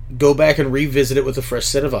 go back and revisit it with a fresh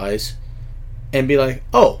set of eyes, and be like,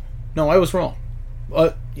 "Oh, no, I was wrong."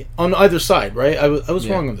 On either side, right? I was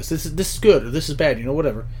wrong on this. This is good or this is bad.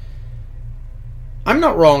 Whatever. I'm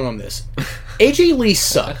not wrong on this. AJ Lee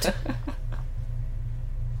sucked.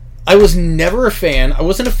 I was never a fan. I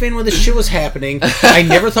wasn't a fan when this shit was happening. I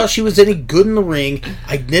never thought she was any good in the ring.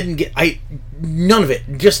 None of it.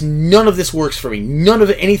 Just none of this works for me. None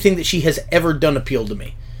of anything that she has ever done appealed to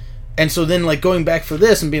me. And so then, like, going back for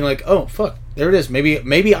this and being like, oh, fuck, there it is.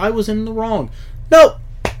 Maybe I was in the wrong. Nope.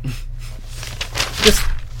 Just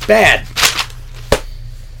bad.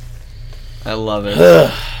 I love it.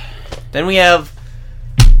 Then we have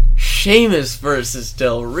Sheamus versus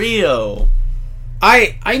Del Rio.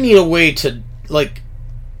 I need a way to, like...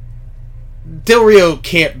 Del Rio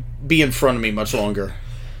can't be in front of me much longer.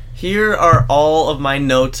 Here are all of my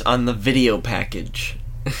notes on the video package.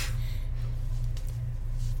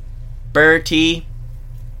 Bertie.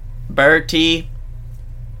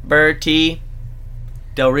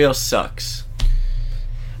 Del Rio sucks.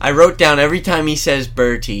 I wrote down every time he says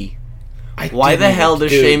Bertie. Why the hell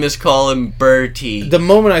does Sheamus call him Bertie? The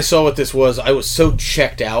moment I saw what this was, I was so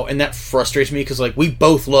checked out, and that frustrates me because, like, we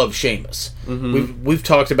both love Sheamus. We've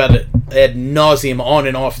talked about it ad nauseum on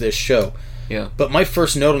and off this show. Yeah. But my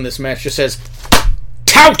first note on this match just says,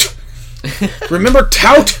 Tout! Remember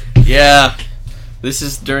Tout? Yeah. This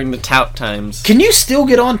is during the Tout times. Can you still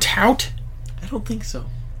get on Tout? I don't think so.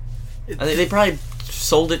 They probably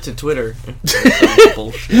sold it to Twitter.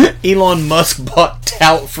 Elon Musk bought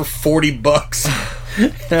Tout for $40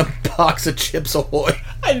 and a box of Chips Ahoy.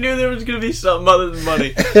 I knew there was going to be something other than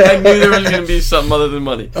money.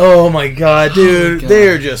 Oh my god, dude. Oh my god.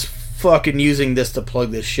 They're just fucking using this to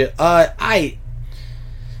plug this shit. I'm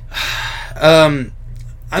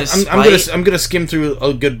gonna skim through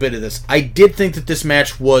a good bit of this. I did think that this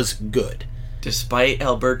match was good. Despite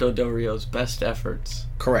Alberto Del Rio's best efforts.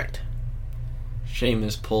 Correct.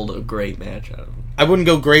 Sheamus pulled a great match out of him. I wouldn't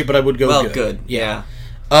go great, but I would go good. Well, good. Yeah.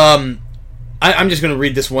 I'm just going to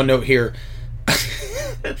read this one note here.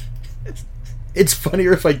 It's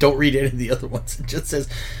funnier if I don't read any of the other ones. It just says,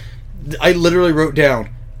 I literally wrote down,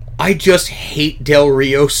 I just hate Del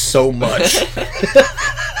Rio so much.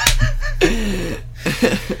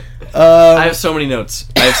 I have so many notes.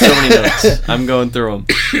 I'm going through them.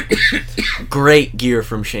 Great gear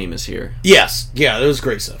from Sheamus here. Yes. Yeah, that was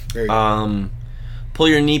great stuff. Very good. Pull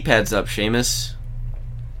your knee pads up, Sheamus.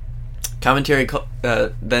 Commentary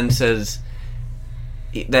then says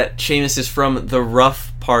that Sheamus is from the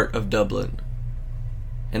rough part of Dublin,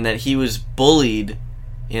 and that he was bullied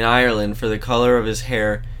in Ireland for the color of his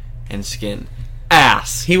hair and skin.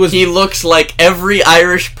 Ass. He looks like every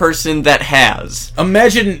Irish person that has.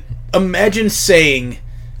 Imagine saying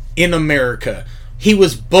in America he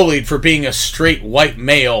was bullied for being a straight white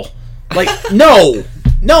male. Like, no,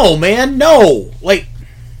 man, no. Like,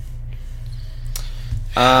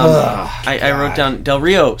 I wrote down, Del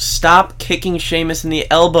Rio, stop kicking Sheamus in the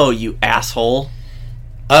elbow, you asshole.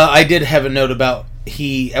 I did have a note about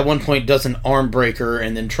he at one point does an arm breaker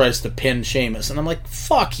and then tries to pin Sheamus, and I'm like,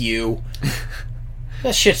 fuck you.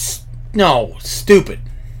 That shit's stupid.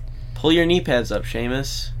 Pull your knee pads up,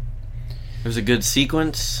 Sheamus. There's a good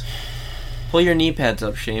sequence. Pull your knee pads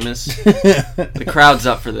up, Sheamus. The crowd's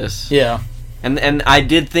up for this. Yeah. And I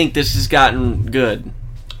did think this has gotten good.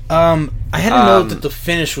 I had a note that the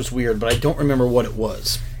finish was weird, but I don't remember what it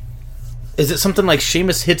was. Is it something like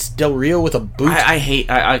Sheamus hits Del Rio with a boot? I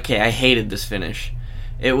hated this finish.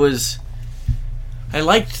 It was... I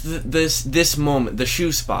liked this moment, the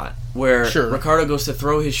shoe spot, where Ricardo goes to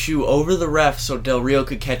throw his shoe over the ref so Del Rio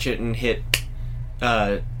could catch it and hit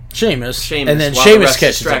Sheamus, and then Sheamus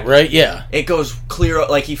catches it, right? Yeah. It goes clear,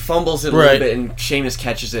 like he fumbles it a little bit and Sheamus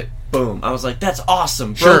catches it. Boom. I was like, that's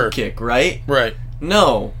awesome. Brogue kick, right? Right.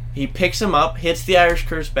 No. He picks him up, hits the Irish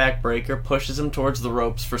Curse backbreaker, pushes him towards the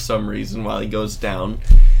ropes for some reason while he goes down.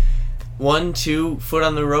 1, 2, foot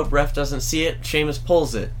on the rope, ref doesn't see it, Sheamus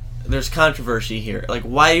pulls it. There's controversy here. Like,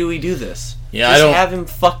 why do we do this? Yeah, Just have him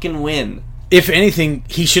fucking win. If anything,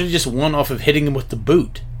 he should have just won off of hitting him with the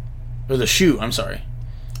boot. Or the shoe, I'm sorry.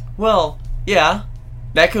 Well, yeah.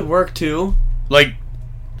 That could work, too. Like,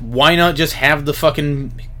 why not just have the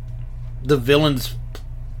villain's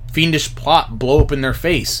fiendish plot blow up in their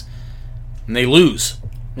face? And they lose.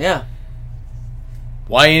 Yeah.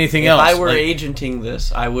 Why anything else? If I were agenting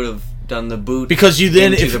this, I would have done the boot because you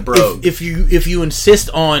then, into the brogue. if you insist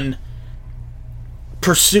on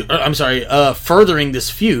furthering this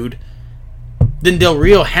feud, then Del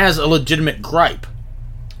Rio has a legitimate gripe.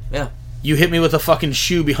 Yeah. You hit me with a fucking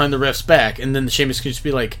shoe behind the ref's back, and then Sheamus could just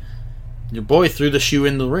be like, your boy threw the shoe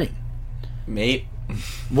in the ring. Mate.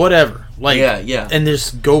 Whatever. Like, yeah. And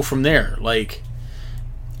just go from there. Like,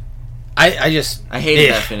 I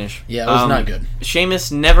hated that finish. Yeah, it was not good.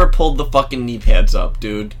 Sheamus never pulled the fucking knee pads up,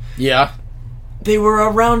 dude. Yeah. They were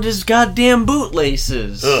around his goddamn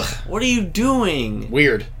bootlaces. Ugh. What are you doing?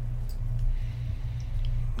 Weird.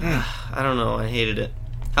 I don't know. I hated it.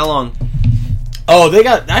 How long? Oh,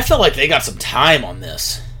 I felt like they got some time on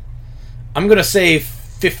this. I'm going to say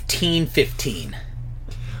 15-15.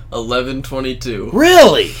 11:22.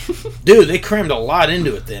 Really? Dude, they crammed a lot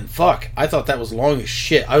into it then. Fuck. I thought that was long as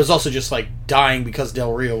shit. I was also just like dying because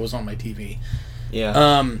Del Rio was on my TV. Yeah.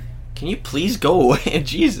 Can you please go away?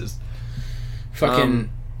 Jesus. Fucking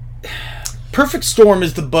perfect storm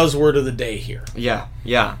is the buzzword of the day here. Yeah.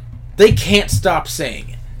 They can't stop saying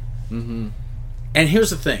it. Mm-hmm. And here's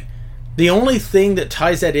the thing. The only thing that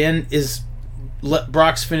ties that in is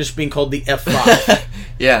Brock's finish being called the F5.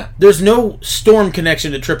 Yeah. There's no Storm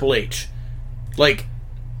connection to Triple H. Like,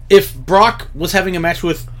 if Brock was having a match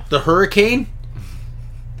with the Hurricane,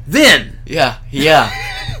 then... Yeah.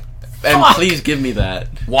 And please give me that.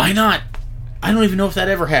 Why not? I don't even know if that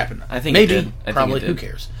ever happened. I think maybe. it did. Probably. Think it did. Who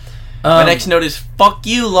cares? My next note is, fuck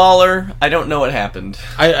you, Lawler. I don't know what happened.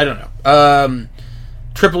 I don't know.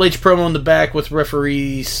 Triple H promo in the back with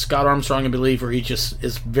referee Scott Armstrong, I believe, where he just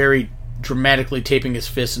is very dramatically taping his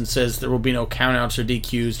fist and says there will be no countouts or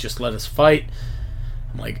DQs, just let us fight.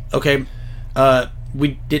 I'm like, okay,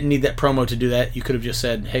 we didn't need that promo to do that. You could have just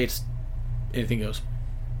said, hey, it's anything goes.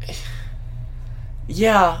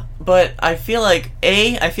 Yeah, but I feel like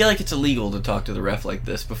it's illegal to talk to the ref like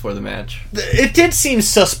this before the match. It did seem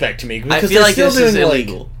suspect to me. I feel like this is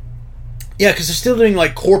illegal. Yeah, because they're still doing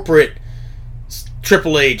like corporate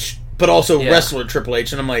Triple H, but also wrestler Triple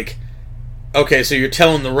H, and I'm like, okay, so you're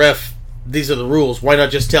telling the ref these are the rules. Why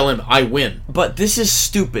not just tell him I win? But this is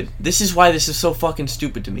stupid. This is why this is so fucking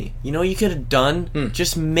stupid to me. You know what you could have done?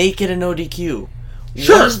 Just make it a no DQ.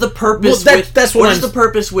 Sure. What is the purpose? Well, what is the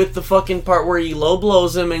purpose with the fucking part where he low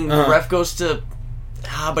blows him and the ref goes to,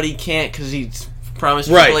 but he can't because he promised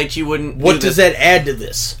Triple H he wouldn't. What does that add to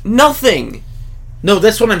this? Nothing. No,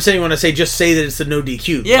 that's what I'm saying when I say just say that it's a no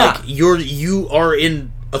DQ. Yeah, like, you are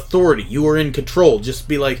in authority. You are in control. Just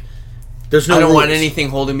be like, there's no. I don't rules. want anything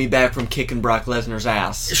holding me back from kicking Brock Lesnar's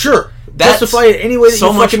ass. Sure, that's justify it any way that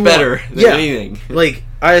so you much fucking better want. than anything. Like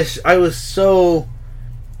I was so.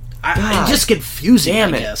 I just confusing.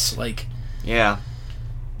 Damn it. I guess. Like. Yeah.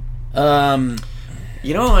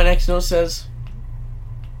 You know what my next note says?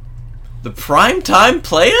 The primetime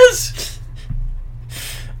players?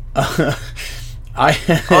 On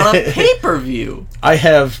a pay-per-view. I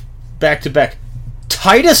have back-to-back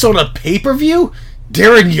Titus on a pay-per-view?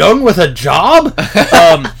 Darren Young with a job?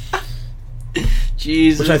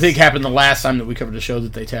 Jesus. Which I think happened the last time that we covered a show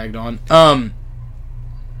that they tagged on.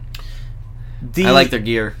 I like their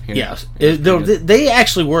gear. Yeah. They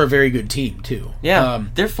actually were a very good team, too. Yeah.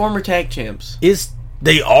 They're former tag champs.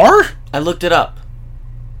 They are? I looked it up.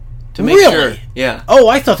 To make sure. Yeah. Oh,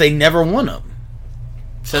 I thought they never won them.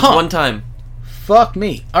 Says one time. Fuck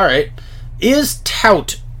me. Alright. Is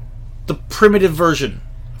Tout the primitive version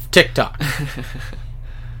of TikTok?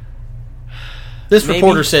 This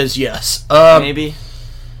reporter says yes. Maybe.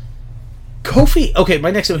 Kofi... Okay,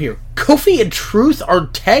 my next note here. Kofi and Truth are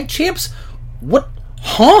tag champs? What?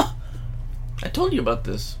 Huh? I told you about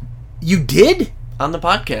this. You did? On the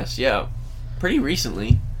podcast, yeah. Pretty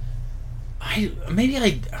recently. I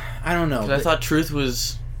don't know. I thought Truth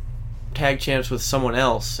was tag champs with someone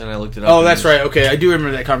else, and I looked it up. Oh, that's right. Okay, I do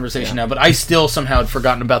remember that conversation now, but I still somehow had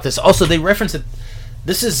forgotten about this. Also, they referenced it.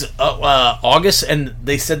 This is August, and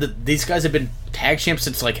they said that these guys have been tag champs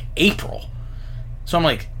since, like, April. So I'm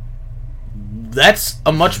like, that's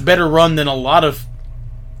a much better run than a lot of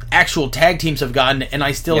actual tag teams have gotten, and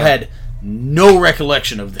I still had no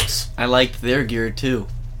recollection of this. I liked their gear, too.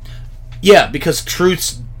 Yeah, because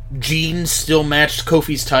Truth's jeans still matched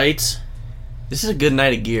Kofi's tights. This is a good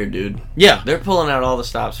night of gear, dude. Yeah. They're pulling out all the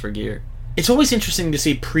stops for gear. It's always interesting to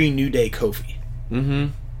see pre-New Day Kofi. Mm-hmm.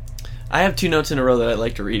 I have 2 notes in a row that I'd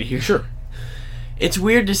like to read here. Sure. It's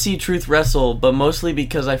weird to see Truth wrestle, but mostly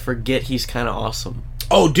because I forget he's kind of awesome.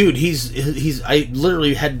 Oh, dude, he's. I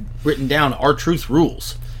literally had written down R-Truth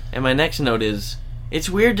rules. And my next note is, it's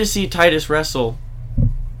weird to see Titus wrestle.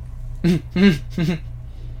 You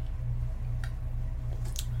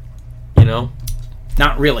know?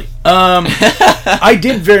 Not really. I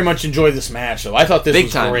did very much enjoy this match, though. I thought this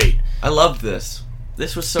was great. I loved this.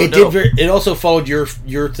 This was so dope. It also followed your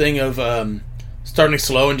thing of starting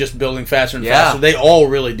slow and just building faster and faster. They all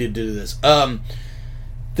really did do this.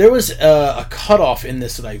 There was a cutoff in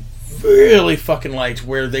this that I really fucking liked,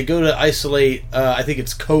 where they go to isolate, I think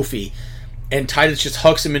it's Kofi, and Titus just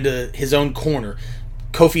hucks him into his own corner.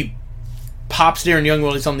 Kofi pops Darren Young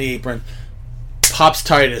while he's on the apron, pops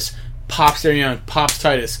Titus, pops Darren Young, pops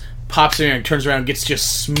Titus, pops Darren Young, turns around, gets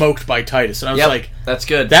just smoked by Titus. And I was like, that's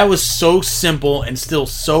good. That was so simple and still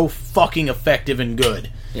so fucking effective and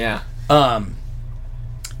good. Yeah.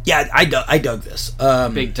 Yeah, I dug this.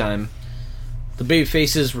 Big time. The baby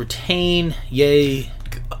faces retain. Yay.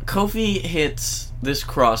 Kofi hits this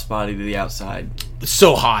crossbody to the outside.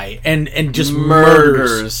 So high. And just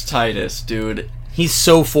murders Titus, dude. He's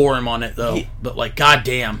so for him on it, though. But, like,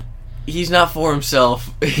 goddamn. He's not for himself.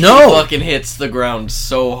 No! He fucking hits the ground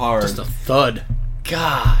so hard. Just a thud.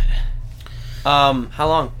 God. How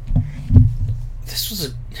long? This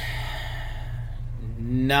was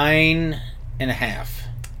 9.5.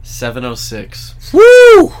 7:06.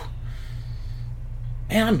 Woo!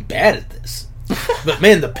 Man, I'm bad at this. But,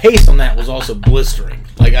 man, the pace on that was also blistering.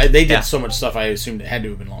 Like, they did so much stuff, I assumed it had to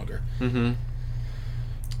have been longer. Mm-hmm.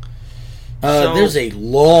 There's a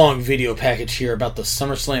long video package here about the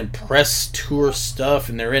SummerSlam press tour stuff,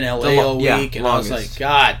 and they're in LA all week, and longest. I was like,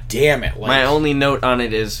 God damn it. Like, my only note on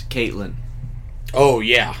it is Caitlyn. Oh,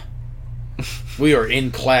 yeah. We are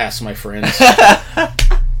in class, my friends.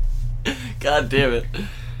 God damn it.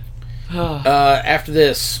 After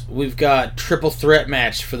this, we've got triple threat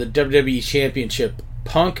match for the WWE Championship.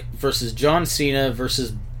 Punk versus John Cena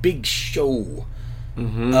versus Big Show.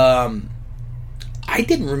 Mm-hmm. I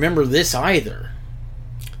didn't remember this either.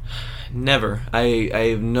 Never. I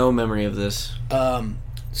have no memory of this.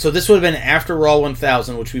 So this would have been after Raw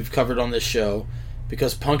 1000, which we've covered on this show,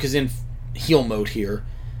 because Punk is in heel mode here.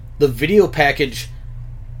 The video package,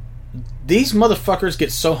 these motherfuckers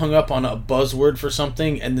get so hung up on a buzzword for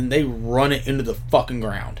something, and then they run it into the fucking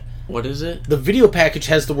ground. What is it? The video package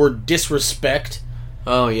has the word disrespect.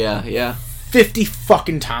 Oh, yeah. 50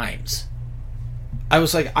 fucking times. I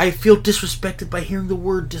was like, I feel disrespected by hearing the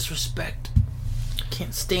word disrespect.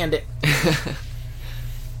 Can't stand it.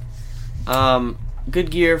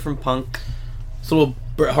 Good gear from Punk. It's a little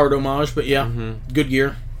Bret Hart homage, but yeah, good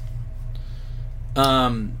gear.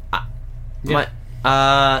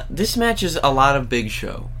 This match is a lot of Big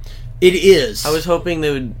Show. It is. I was hoping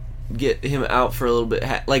they would get him out for a little bit.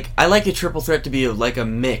 Like, I like a triple threat to be like a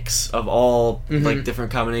mix of all like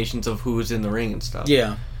different combinations of who was in the ring and stuff.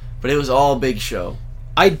 Yeah. But it was all Big Show.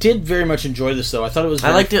 I did very much enjoy this, though. I thought it was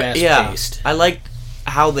very fast-paced. I liked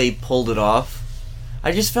how they pulled it off.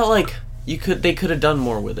 I just felt like they could have done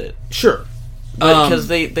more with it. Sure. Because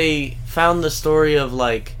they found the story of,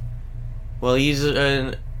 like, well, he's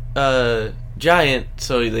a giant,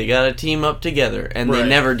 so they got to team up together, and they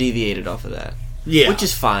never deviated off of that. Yeah. Which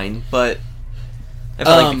is fine, but I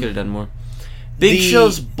felt like they could have done more. Big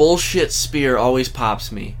Show's bullshit spear always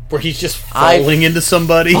pops me. Where he's just falling into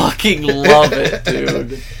somebody. Fucking love it,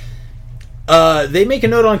 dude. They make a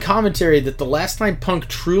note on commentary that the last time Punk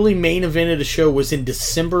truly main evented a show was in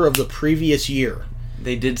December of the previous year.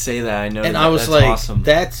 They did say that, I know. And that. I was That's like, awesome.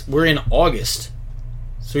 We're in August.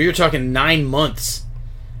 So you're talking 9 months.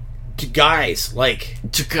 To guys, like...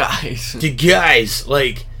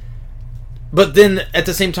 But then, at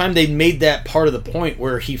the same time, they made that part of the point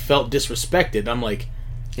where he felt disrespected. I'm like,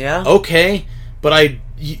 yeah, okay, but I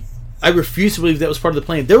refuse to believe that was part of the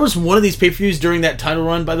plan. There was one of these pay-per-views during that title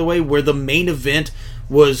run, by the way, where the main event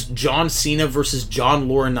was John Cena versus John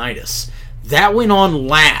Laurinaitis. That went on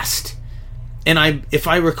last. And if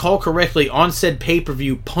I recall correctly, on said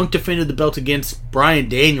pay-per-view, Punk defended the belt against Bryan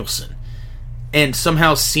Danielson. And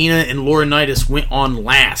somehow Cena and Laurinaitis went on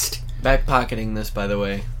last. Backpocketing this, by the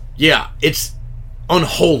way. Yeah, it's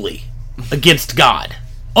unholy against God.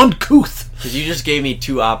 Uncouth. Because you just gave me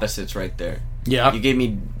two opposites right there. Yeah. You gave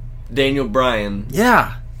me Daniel Bryan.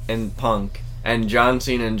 Yeah. And Punk. And John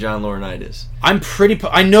Cena and John Laurinaitis.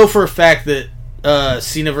 I know for a fact that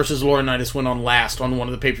Cena versus Laurinaitis went on last on one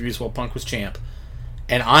of the pay-per-views while Punk was champ.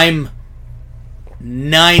 And I'm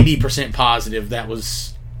 90% positive that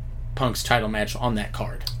was Punk's title match on that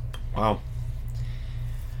card. Wow.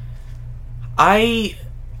 I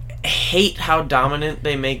hate how dominant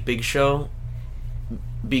they make Big Show.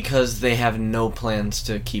 because they have no plans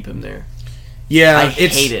to keep him there. Yeah, I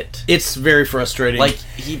hate it. It's very frustrating. Like,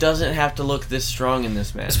 he doesn't have to look this strong in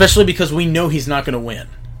this match. Especially because we know he's not going to win.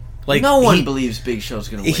 Like, no one believes Big Show's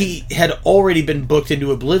going to win. He had already been booked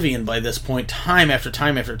into oblivion by this point, time after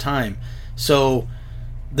time after time. So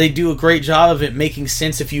they do a great job of it making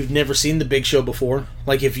sense if you've never seen the Big Show before.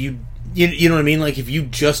 Like, if you know what I mean? Like, if you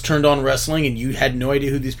just turned on wrestling and you had no idea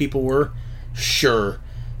who these people were, sure.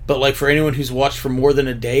 But, like, for anyone who's watched for more than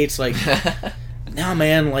a day, it's like, nah,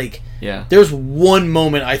 man, like, yeah. There's one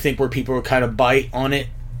moment, I think, where people will kind of bite on it,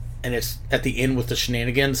 and it's at the end with the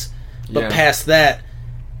shenanigans. But past that,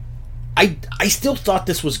 I still thought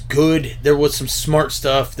this was good. There was some smart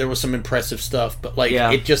stuff, there was some impressive stuff, but, like,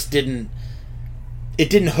 it just didn't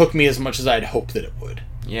hook me as much as I'd hoped that it would.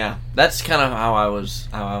 Yeah, that's kind of how I was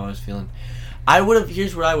feeling.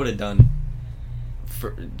 Here's what I would have done,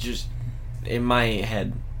 for just in my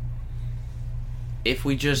head. If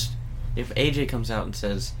AJ comes out and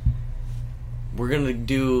says, we're gonna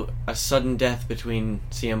do a sudden death between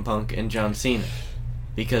CM Punk and John Cena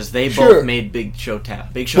because they both made Big Show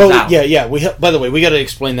tap. Big Show's out. Yeah. By the way, we got to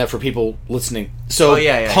explain that for people listening. So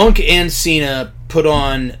Punk and Cena put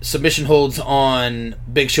on submission holds on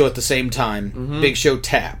Big Show at the same time. Mm-hmm. Big Show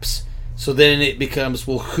taps. So then it becomes,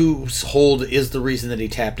 well, whose hold is the reason that he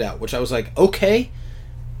tapped out? Which I was like, okay,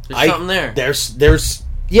 there's something there. There's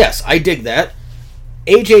yes, I dig that.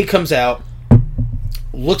 AJ comes out,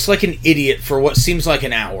 looks like an idiot for what seems like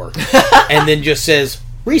an hour, and then just says,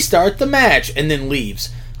 restart the match, and then leaves.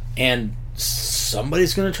 And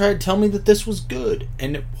somebody's going to try to tell me that this was good,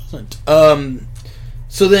 and it wasn't.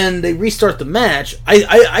 So then they restart the match.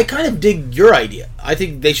 I kind of dig your idea. I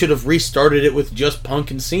think they should have restarted it with just Punk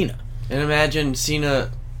and Cena. And imagine Cena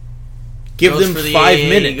give them 5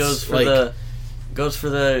 minutes. Goes for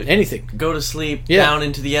the anything. Go to sleep, down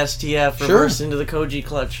into the STF, reverse into the Koji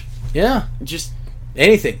clutch. Yeah. Just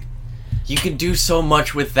anything. You could do so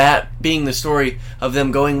much with that being the story of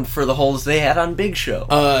them going for the holds they had on Big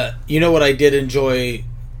Show. You know what I did enjoy,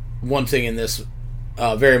 one thing in this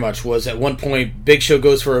very much, was at one point Big Show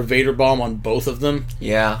goes for a Vader bomb on both of them.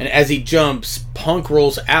 Yeah. And as he jumps, Punk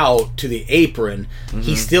rolls out to the apron. Mm-hmm.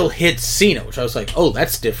 He still hits Cena, which I was like, oh,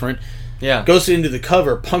 that's different. Yeah. Goes into the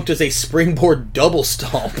cover. Punk does a springboard double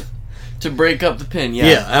stomp to break up the pin.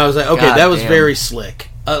 Yeah. I was like, okay, that was very slick.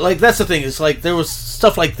 Like, that's the thing. It's like there was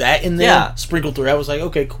stuff like that in there sprinkled through. I was like,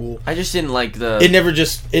 okay, cool. I just didn't like the.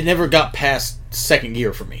 It never got past second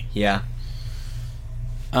gear for me. Yeah.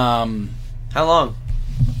 How long?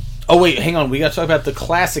 Oh wait, hang on. We got to talk about the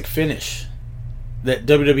classic finish that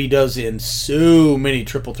WWE does in so many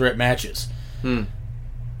triple threat matches.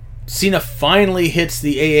 Cena finally hits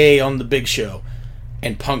the AA on the Big Show,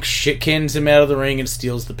 and Punk shit-cans him out of the ring and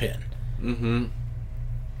steals the pin. Mm-hmm.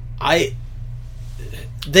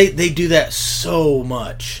 They do that so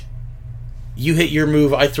much. You hit your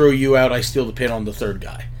move, I throw you out, I steal the pin on the third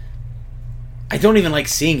guy. I don't even like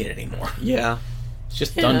seeing it anymore. Yeah. It's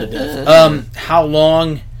just done to death. How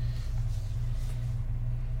long?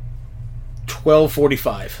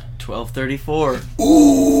 12:45. 12:34.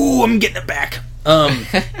 Ooh, I'm getting it back. I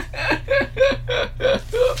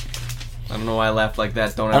don't know why I laughed like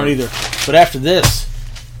that. I don't either. But after this,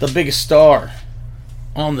 the biggest star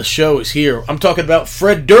on the show is here. I'm talking about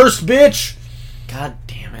Fred Durst, bitch. God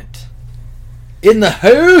damn it. In the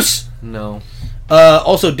house. No.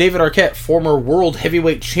 Also, David Arquette, former world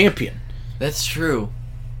heavyweight champion. That's true.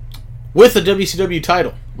 With a WCW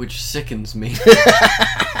title. Which sickens me.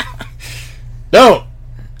 Don't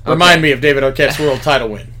remind me of David Arquette's world title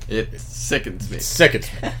win. It sickens me. Sickens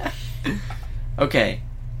me. Okay.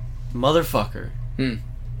 Motherfucker.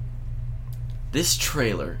 This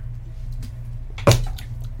trailer.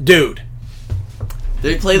 Dude.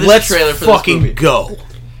 They play this trailer for this movie. Let's fucking go.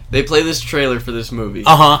 They play this trailer for this movie.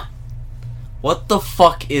 Uh-huh. What the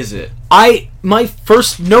fuck is it? My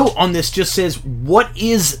first note on this just says, what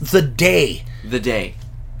is the day? The day.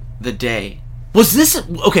 The day. Was this...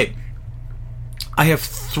 Okay. I have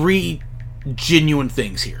 3 genuine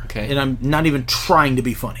things here. Okay. And I'm not even trying to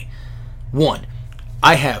be funny. 1,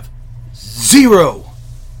 I have 0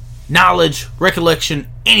 knowledge, recollection,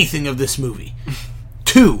 anything of this movie.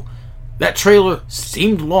 2, that trailer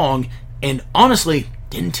seemed long and honestly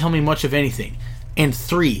didn't tell me much of anything. And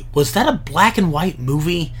 3, was that a black and white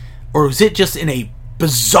movie? Or was it just in a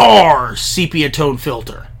bizarre sepia tone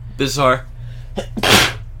filter? Bizarre.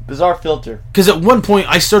 Bizarre filter. Because at one point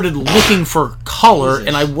I started looking for color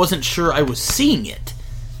and I wasn't sure I was seeing it.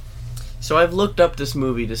 So I've looked up this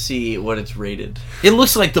movie to see what it's rated. It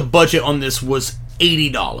looks like the budget on this was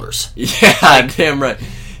 $80. Yeah, damn right.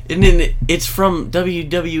 And then it's from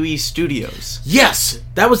WWE Studios. Yes,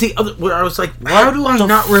 that was the other. Where I was like, What how do I the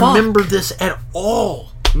not fuck? remember this at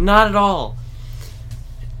all? Not at all.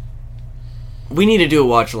 We need to do a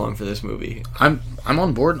watch along for this movie. I'm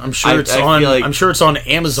on board. I'm sure I it's feel on. like I'm sure it's on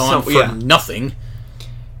Amazon for nothing.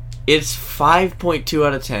 It's 5.2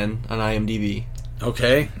 out of 10 on IMDb.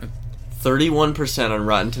 Okay. 31% on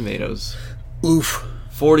Rotten Tomatoes. Oof.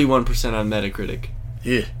 41% on Metacritic.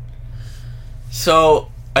 Yeah.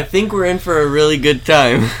 So, I think we're in for a really good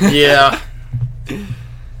time. Yeah.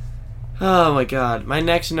 Oh my god. My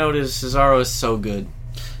next note is Cesaro is so good.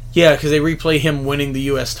 Yeah, because they replay him winning the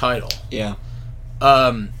U.S. title. Yeah.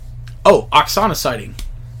 Oh, Oksana sighting.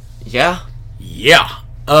 Yeah? Yeah.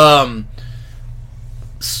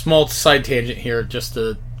 Small side tangent here, just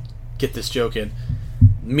to get this joke in.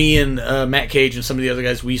 Me and Matt Cage and some of the other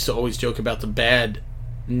guys, we used to always joke about the bad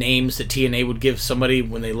names that TNA would give somebody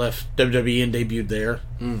when they left WWE and debuted there.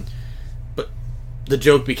 But the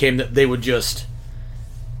joke became that they would just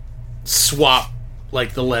swap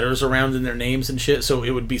like the letters around in their names and shit, so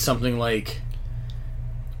it would be something like,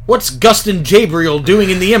 "What's Gustin Jabriel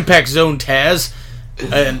doing in the Impact Zone, Taz?"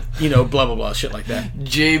 And, you know, blah blah blah, shit like that.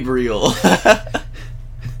 Jabriel.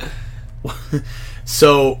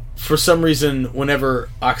 So, for some reason, whenever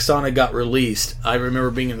Oksana got released, I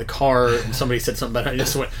remember being in the car and somebody said something about it. I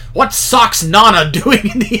just went, "What's Socks Nana doing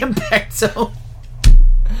in the Impact Zone?"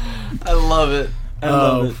 I love it. I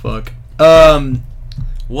love it. Fuck.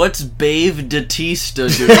 What's Bave Batista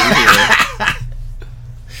doing here?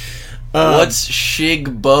 What's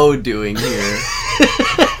Shig Bo doing here?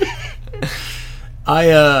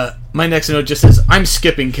 My next note just says, "I'm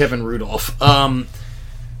skipping Kevin Rudolph."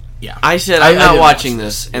 Yeah. I said, I I'm not didn't watching watch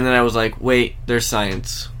this. And then I was like, wait, there's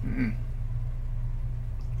science.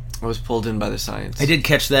 I was pulled in by the science. I did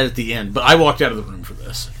catch that at the end, but I walked out of the room for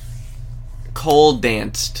this. Cole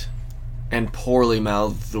danced and poorly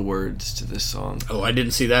mouthed the words to this song. Oh, I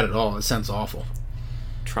didn't see that at all. It sounds awful.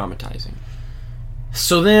 Traumatizing.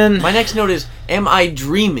 So then... My next note is, am I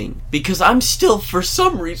dreaming? Because I'm still, for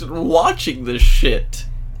some reason, watching this shit.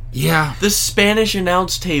 Yeah. The Spanish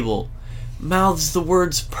announce table mouths the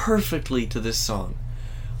words perfectly to this song.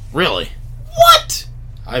 Really? What?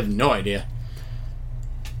 I have no idea.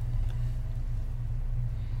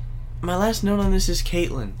 My last note on this is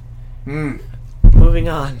Caitlyn. Moving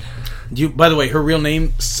on. By the way, her real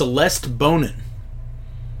name, Celeste Bonin.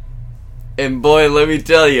 And boy, let me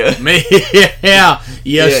tell you. Yeah.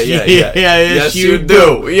 Yes, you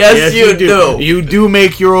do. Yes, you do. You do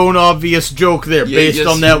make your own obvious joke there, Yeah, based yes,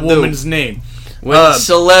 on that you do. woman's name. When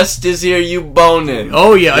Celeste is here, you boning.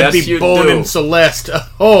 Oh, yeah, Yes, I'd be you boning do. Celeste.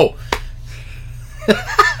 Oh.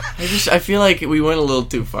 I feel like we went a little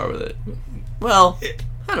too far with it. Well,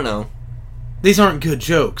 I don't know. These aren't good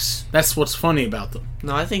jokes. That's what's funny about them.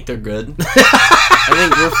 No, I think they're good. I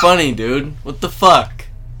think we're funny, dude. What the fuck?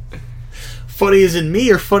 Funny as in me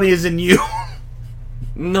or funny as in you?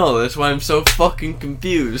 No, that's why I'm so fucking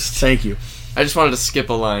confused. Thank you. I just wanted to skip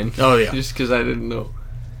a line. Oh, yeah. Just because I didn't know.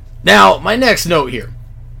 Now, my next note here.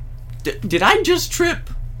 Did I just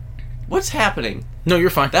trip? What's happening? No,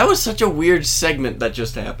 you're fine. That was such a weird segment that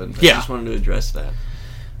just happened. I Yeah. just wanted to address that.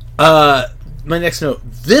 My next note.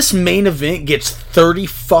 This main event gets 30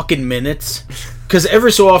 fucking minutes. Because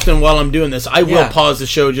every so often while I'm doing this, I will pause the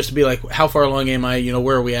show just to be like, how far along am I? You know,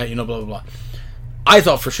 where are we at? You know, blah, blah, blah. I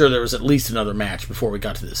thought for sure there was at least another match before we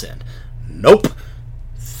got to this end. Nope.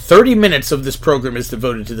 30 minutes of this program is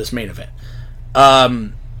devoted to this main event.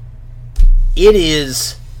 It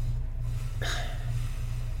is...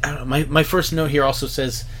 I don't know, my first note here also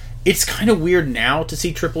says, it's kind of weird now to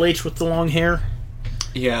see Triple H with the long hair.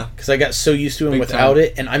 Yeah. Because I got so used to him Big without time.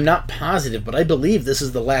 it, and I'm not positive, but I believe this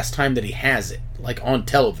is the last time that he has it, like, on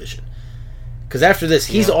television. Because after this,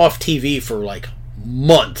 he's off TV for, like,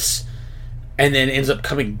 months, and then ends up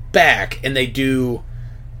coming back, and they do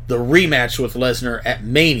the rematch with Lesnar at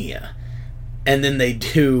Mania, and then they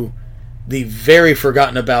do the very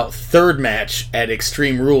forgotten about third match at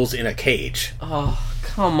Extreme Rules in a cage. Oh,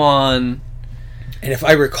 come on. And if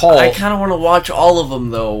I recall... I kind of want to watch all of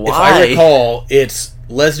them, though. Why? If I recall, it's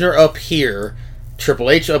Lesnar up here,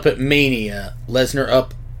 Triple H up at Mania, Lesnar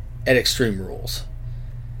up at Extreme Rules.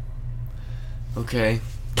 Okay.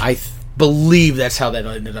 I believe that's how that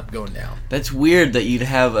ended up going down. That's weird that you'd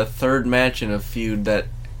have a third match in a feud that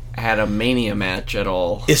had a Mania match at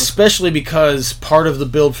all. Especially because part of the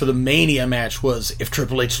build for the Mania match was if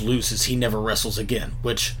Triple H loses, he never wrestles again,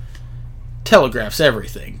 which telegraphs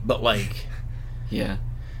everything, but like... Yeah.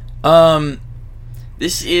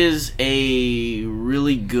 This is a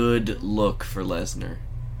really good look for Lesnar.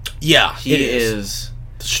 Yeah, He it is.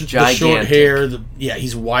 The short Gigantic. hair.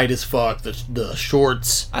 He's white as fuck. The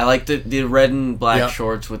shorts. I like the red and black Yeah.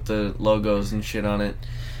 shorts with the logos and shit on it.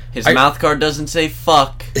 His mouth guard doesn't say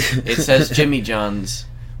fuck. It says Jimmy John's,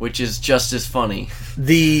 which is just as funny. So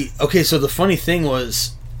the funny thing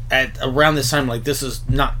was, at around this time, like, this is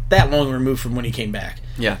not that long removed from when he came back.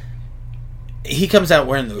 Yeah. He comes out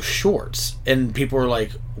wearing those shorts, and people are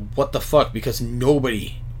like, what the fuck? Because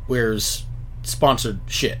nobody wears sponsored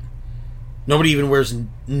shit. Nobody even wears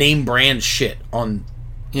name brand shit on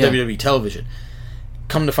WWE television.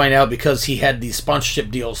 Come to find out, because he had these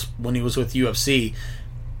sponsorship deals when he was with UFC,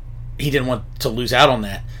 he didn't want to lose out on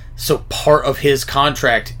that. So part of his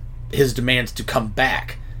contract, his demands to come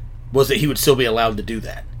back, was that he would still be allowed to do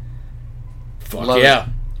that. Fuck Love yeah. it.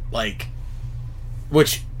 Like,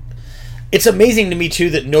 which, it's amazing to me too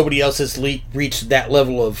that nobody else has reached that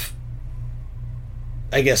level of,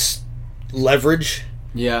 I guess, leverage.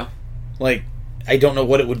 Yeah. Like, I don't know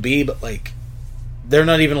what it would be, but like, they're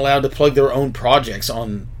not even allowed to plug their own projects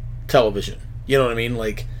on television. You know what I mean?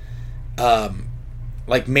 Like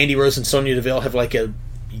Mandy Rose and Sonya Deville have like a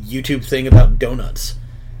YouTube thing about donuts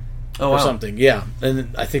or something. Yeah,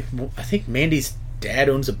 and I think Mandy's dad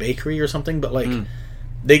owns a bakery or something. But like,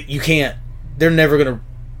 they're never gonna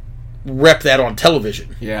rep that on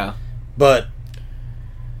television. Yeah. But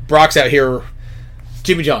Brock's out here.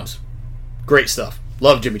 Jimmy John's, great stuff.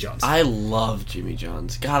 Love Jimmy John's. I love Jimmy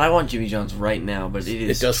John's. God, I want Jimmy John's right now, but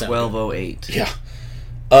it does sound 12:08. Yeah.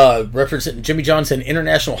 Representing Jimmy John's and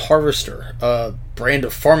International Harvester, a brand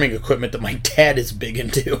of farming equipment that my dad is big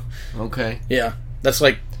into. Okay. Yeah. That's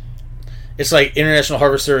like, it's like International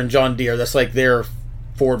Harvester and John Deere. That's like their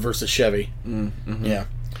Ford versus Chevy. Mm-hmm. Yeah.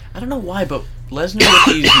 I don't know why, but Lesnar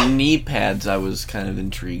with these knee pads I was kind of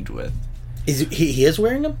intrigued with. He is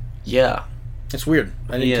wearing them? Yeah. It's weird.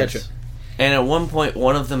 I didn't catch it. And at one point,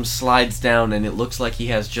 one of them slides down, and it looks like he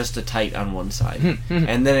has just a tight on one side.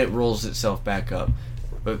 And then it rolls itself back up.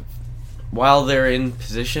 But while they're in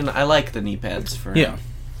position, I like the knee pads for him. Yeah.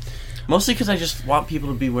 Mostly because I just want people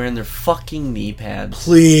to be wearing their fucking knee pads.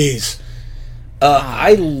 Please.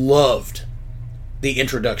 I loved the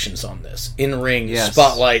introductions on this. In-ring,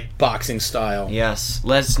 spotlight, boxing style. Yes.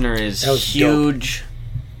 Lesnar is That was huge.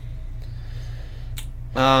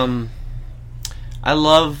 I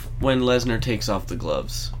love when Lesnar takes off the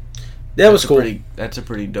gloves. That was cool. That's a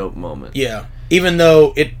pretty dope moment. Yeah. Even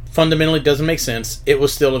though it fundamentally doesn't make sense, it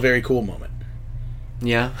was still a very cool moment.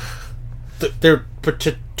 Yeah. They're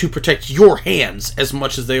to protect your hands as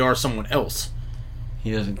much as they are someone else.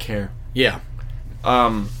 He doesn't care. Yeah.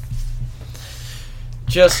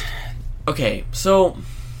 Okay, so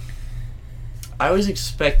I was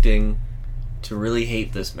expecting to really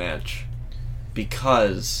hate this match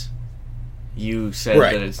because you said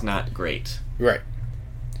that it's not great. Right.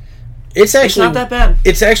 It's not that bad.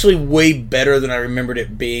 It's actually way better than I remembered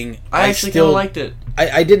it being. I actually kind of liked it.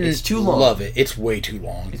 I didn't It's too long. love it. It's way too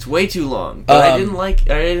long. It's way too long. But I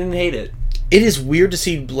didn't hate it. It is weird to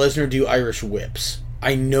see Lesnar do Irish whips.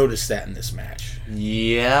 I noticed that in this match.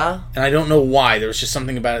 Yeah. And I don't know why. There was just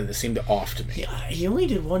something about it that seemed off to me. Yeah, he only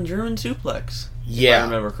did one German suplex. Yeah. If I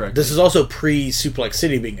remember correctly. This is also pre-Suplex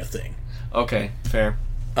City being a thing. Okay, fair.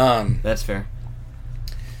 That's fair.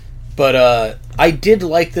 But I did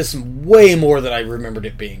like this way more than I remembered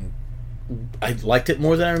it being. I liked it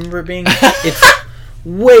more than I remember it being. It's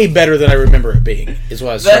way better than I remember it being, is what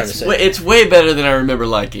I was trying to say. It's way better than I remember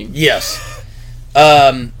liking. Yes.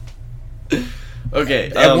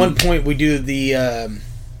 Okay. At one point, we do the.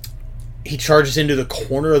 He charges into the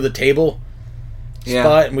corner of the table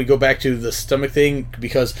spot, and we go back to the stomach thing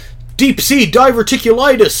because deep sea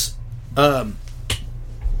diverticulitis. That's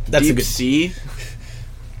deep a good sea.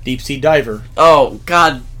 Deep sea diver. Oh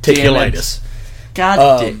God, Ticulitis.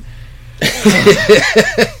 God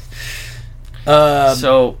damn.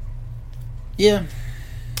 So, yeah,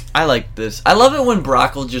 I like this. I love it when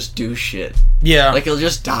Brock will just do shit. Yeah, Like he'll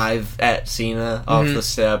just dive at Cena off the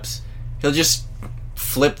steps. He'll just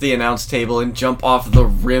flip the announce table and jump off the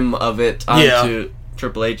rim of it onto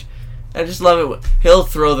Triple H. I just love it. He'll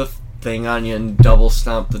throw the thing on you and double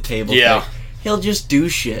stomp the table. Yeah. Thing. He'll just do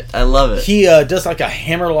shit. I love it. He does like a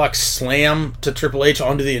hammerlock slam to Triple H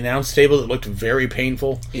onto the announce table that looked very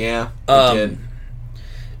painful. Yeah, it did.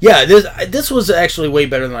 Yeah, this was actually way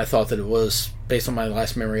better than I thought that it was, based on my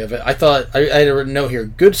last memory of it. I thought, I had a note here,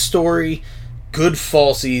 good story, good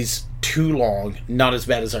falsies, too long, not as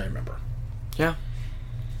bad as I remember. Yeah.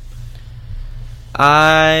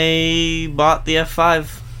 I bought the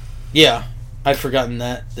F5. Yeah, I'd forgotten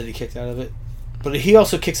that he kicked out of it. But he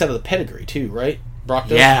also kicks out of the pedigree, too, right? Brock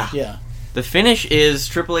does? Yeah. Yeah. The finish is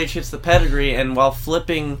Triple H hits the pedigree, and while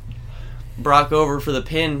flipping Brock over for the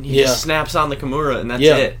pin, he just snaps on the Kimura, and that's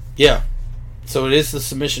it. Yeah. So it is the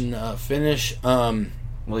submission finish.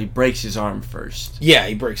 Well, he breaks his arm first. Yeah,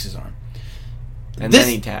 he breaks his arm. And then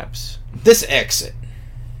he taps. This exit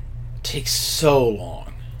takes so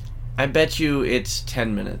long. I bet you it's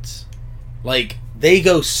 10 minutes. Like, they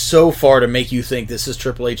go so far to make you think this is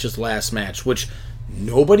Triple H's last match, which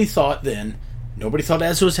nobody thought then. Nobody thought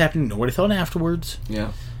as it was happening. Nobody thought afterwards.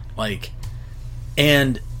 Yeah. Like,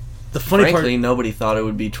 and the funny Frankly, part... nobody thought it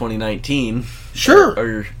would be 2019. Sure.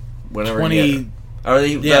 Or whenever. 20... Or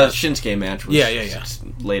the Shinsuke match was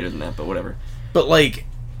later than that, but whatever. But, like,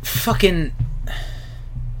 fucking...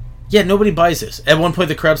 Yeah, nobody buys this. At one point,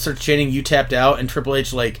 the crowd starts chanting, "You tapped out," and Triple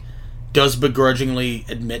H, like, does begrudgingly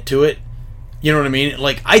admit to it. You know what I mean?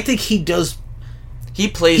 Like, I think he does... He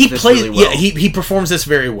plays this really well. Yeah, he performs this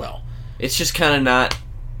very well. It's just kind of not...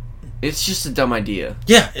 It's just a dumb idea.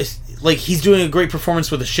 Yeah, it's like he's doing a great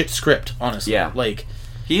performance with a shit script, honestly. Yeah. Like...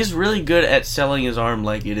 He's really good at selling his arm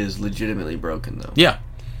like it is legitimately broken, though. Yeah.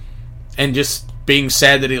 And just being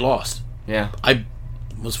sad that he lost. Yeah. I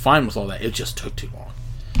was fine with all that. It just took too long.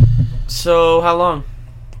 So, how long?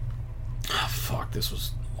 Oh, fuck, this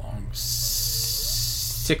was long.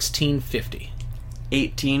 1650.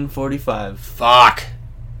 1845. Fuck.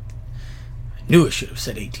 I knew I should have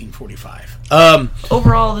said 1845.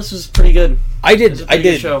 Overall, this was pretty good. I did.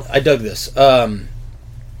 Good show. I dug this. I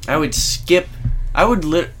would skip... I would...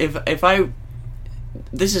 If I...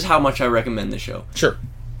 This is how much I recommend the show. Sure.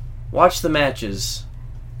 Watch the matches.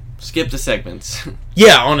 Skip the segments.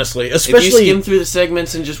 Yeah, honestly. Especially... If you skim through the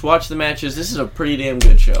segments and just watch the matches, this is a pretty damn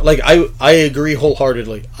good show. Like, I agree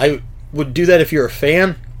wholeheartedly. I would do that if you're a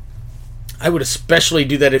fan. I would especially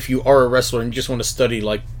do that if you are a wrestler and you just want to study,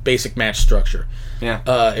 like, basic match structure. Yeah.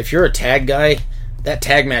 If you're a tag guy, that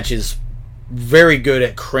tag match is very good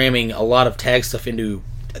at cramming a lot of tag stuff into,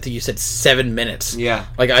 I think you said 7 minutes. Yeah.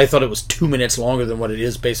 Like, I thought it was 2 minutes longer than what it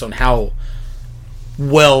is based on how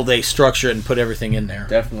well they structure it and put everything in there.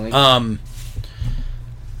 Definitely.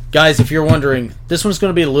 Guys, if you're wondering, this one's going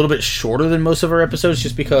to be a little bit shorter than most of our episodes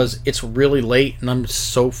just because it's really late and I'm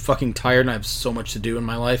so fucking tired and I have so much to do in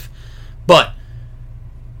my life. But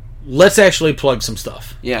let's actually plug some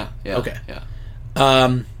stuff. Yeah. Okay. Yeah.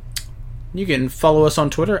 You can follow us on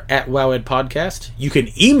Twitter at WowEdPodcast. You can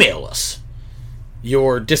email us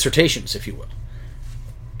your dissertations, if you will,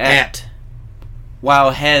 at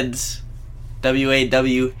wowheads,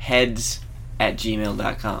 WAW heads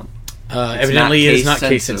 @gmail.com. Evidently, it is not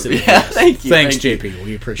case sensitive. Yeah, thank you. Thanks, JP.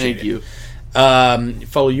 We appreciate it. Thank you.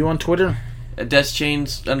 Follow you on Twitter.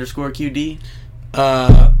 DeathChains_QD.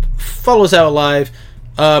 Follow us out live.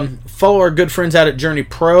 Follow our good friends out at Journey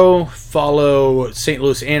Pro. Follow St.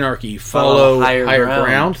 Louis Anarchy. Follow Higher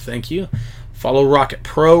Ground. Thank you. Follow Rocket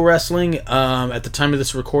Pro Wrestling. At the time of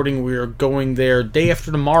this recording, we are going there day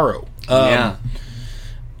after tomorrow. Yeah.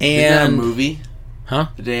 And isn't that a movie? Huh?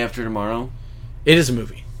 The Day After Tomorrow? It is a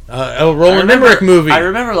movie. A Roland Emmerich movie. I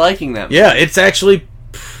remember liking that movie. Yeah, it's actually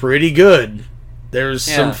pretty good. There's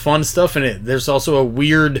some fun stuff in it. There's also a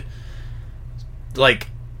weird, like,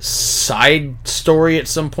 side story at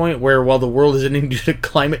some point where while the world is ending due to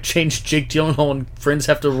climate change, Jake Gyllenhaal and friends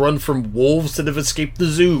have to run from wolves that have escaped the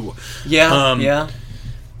zoo. Yeah, yeah.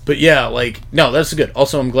 But yeah, like, no, that's good.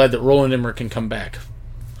 Also, I'm glad that Roland Emmerich can come back.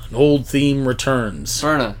 An old theme returns.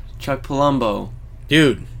 Berna, Chuck Palumbo.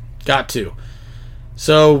 Dude, got to.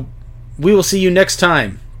 So, we will see you next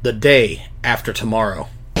time, the day after tomorrow.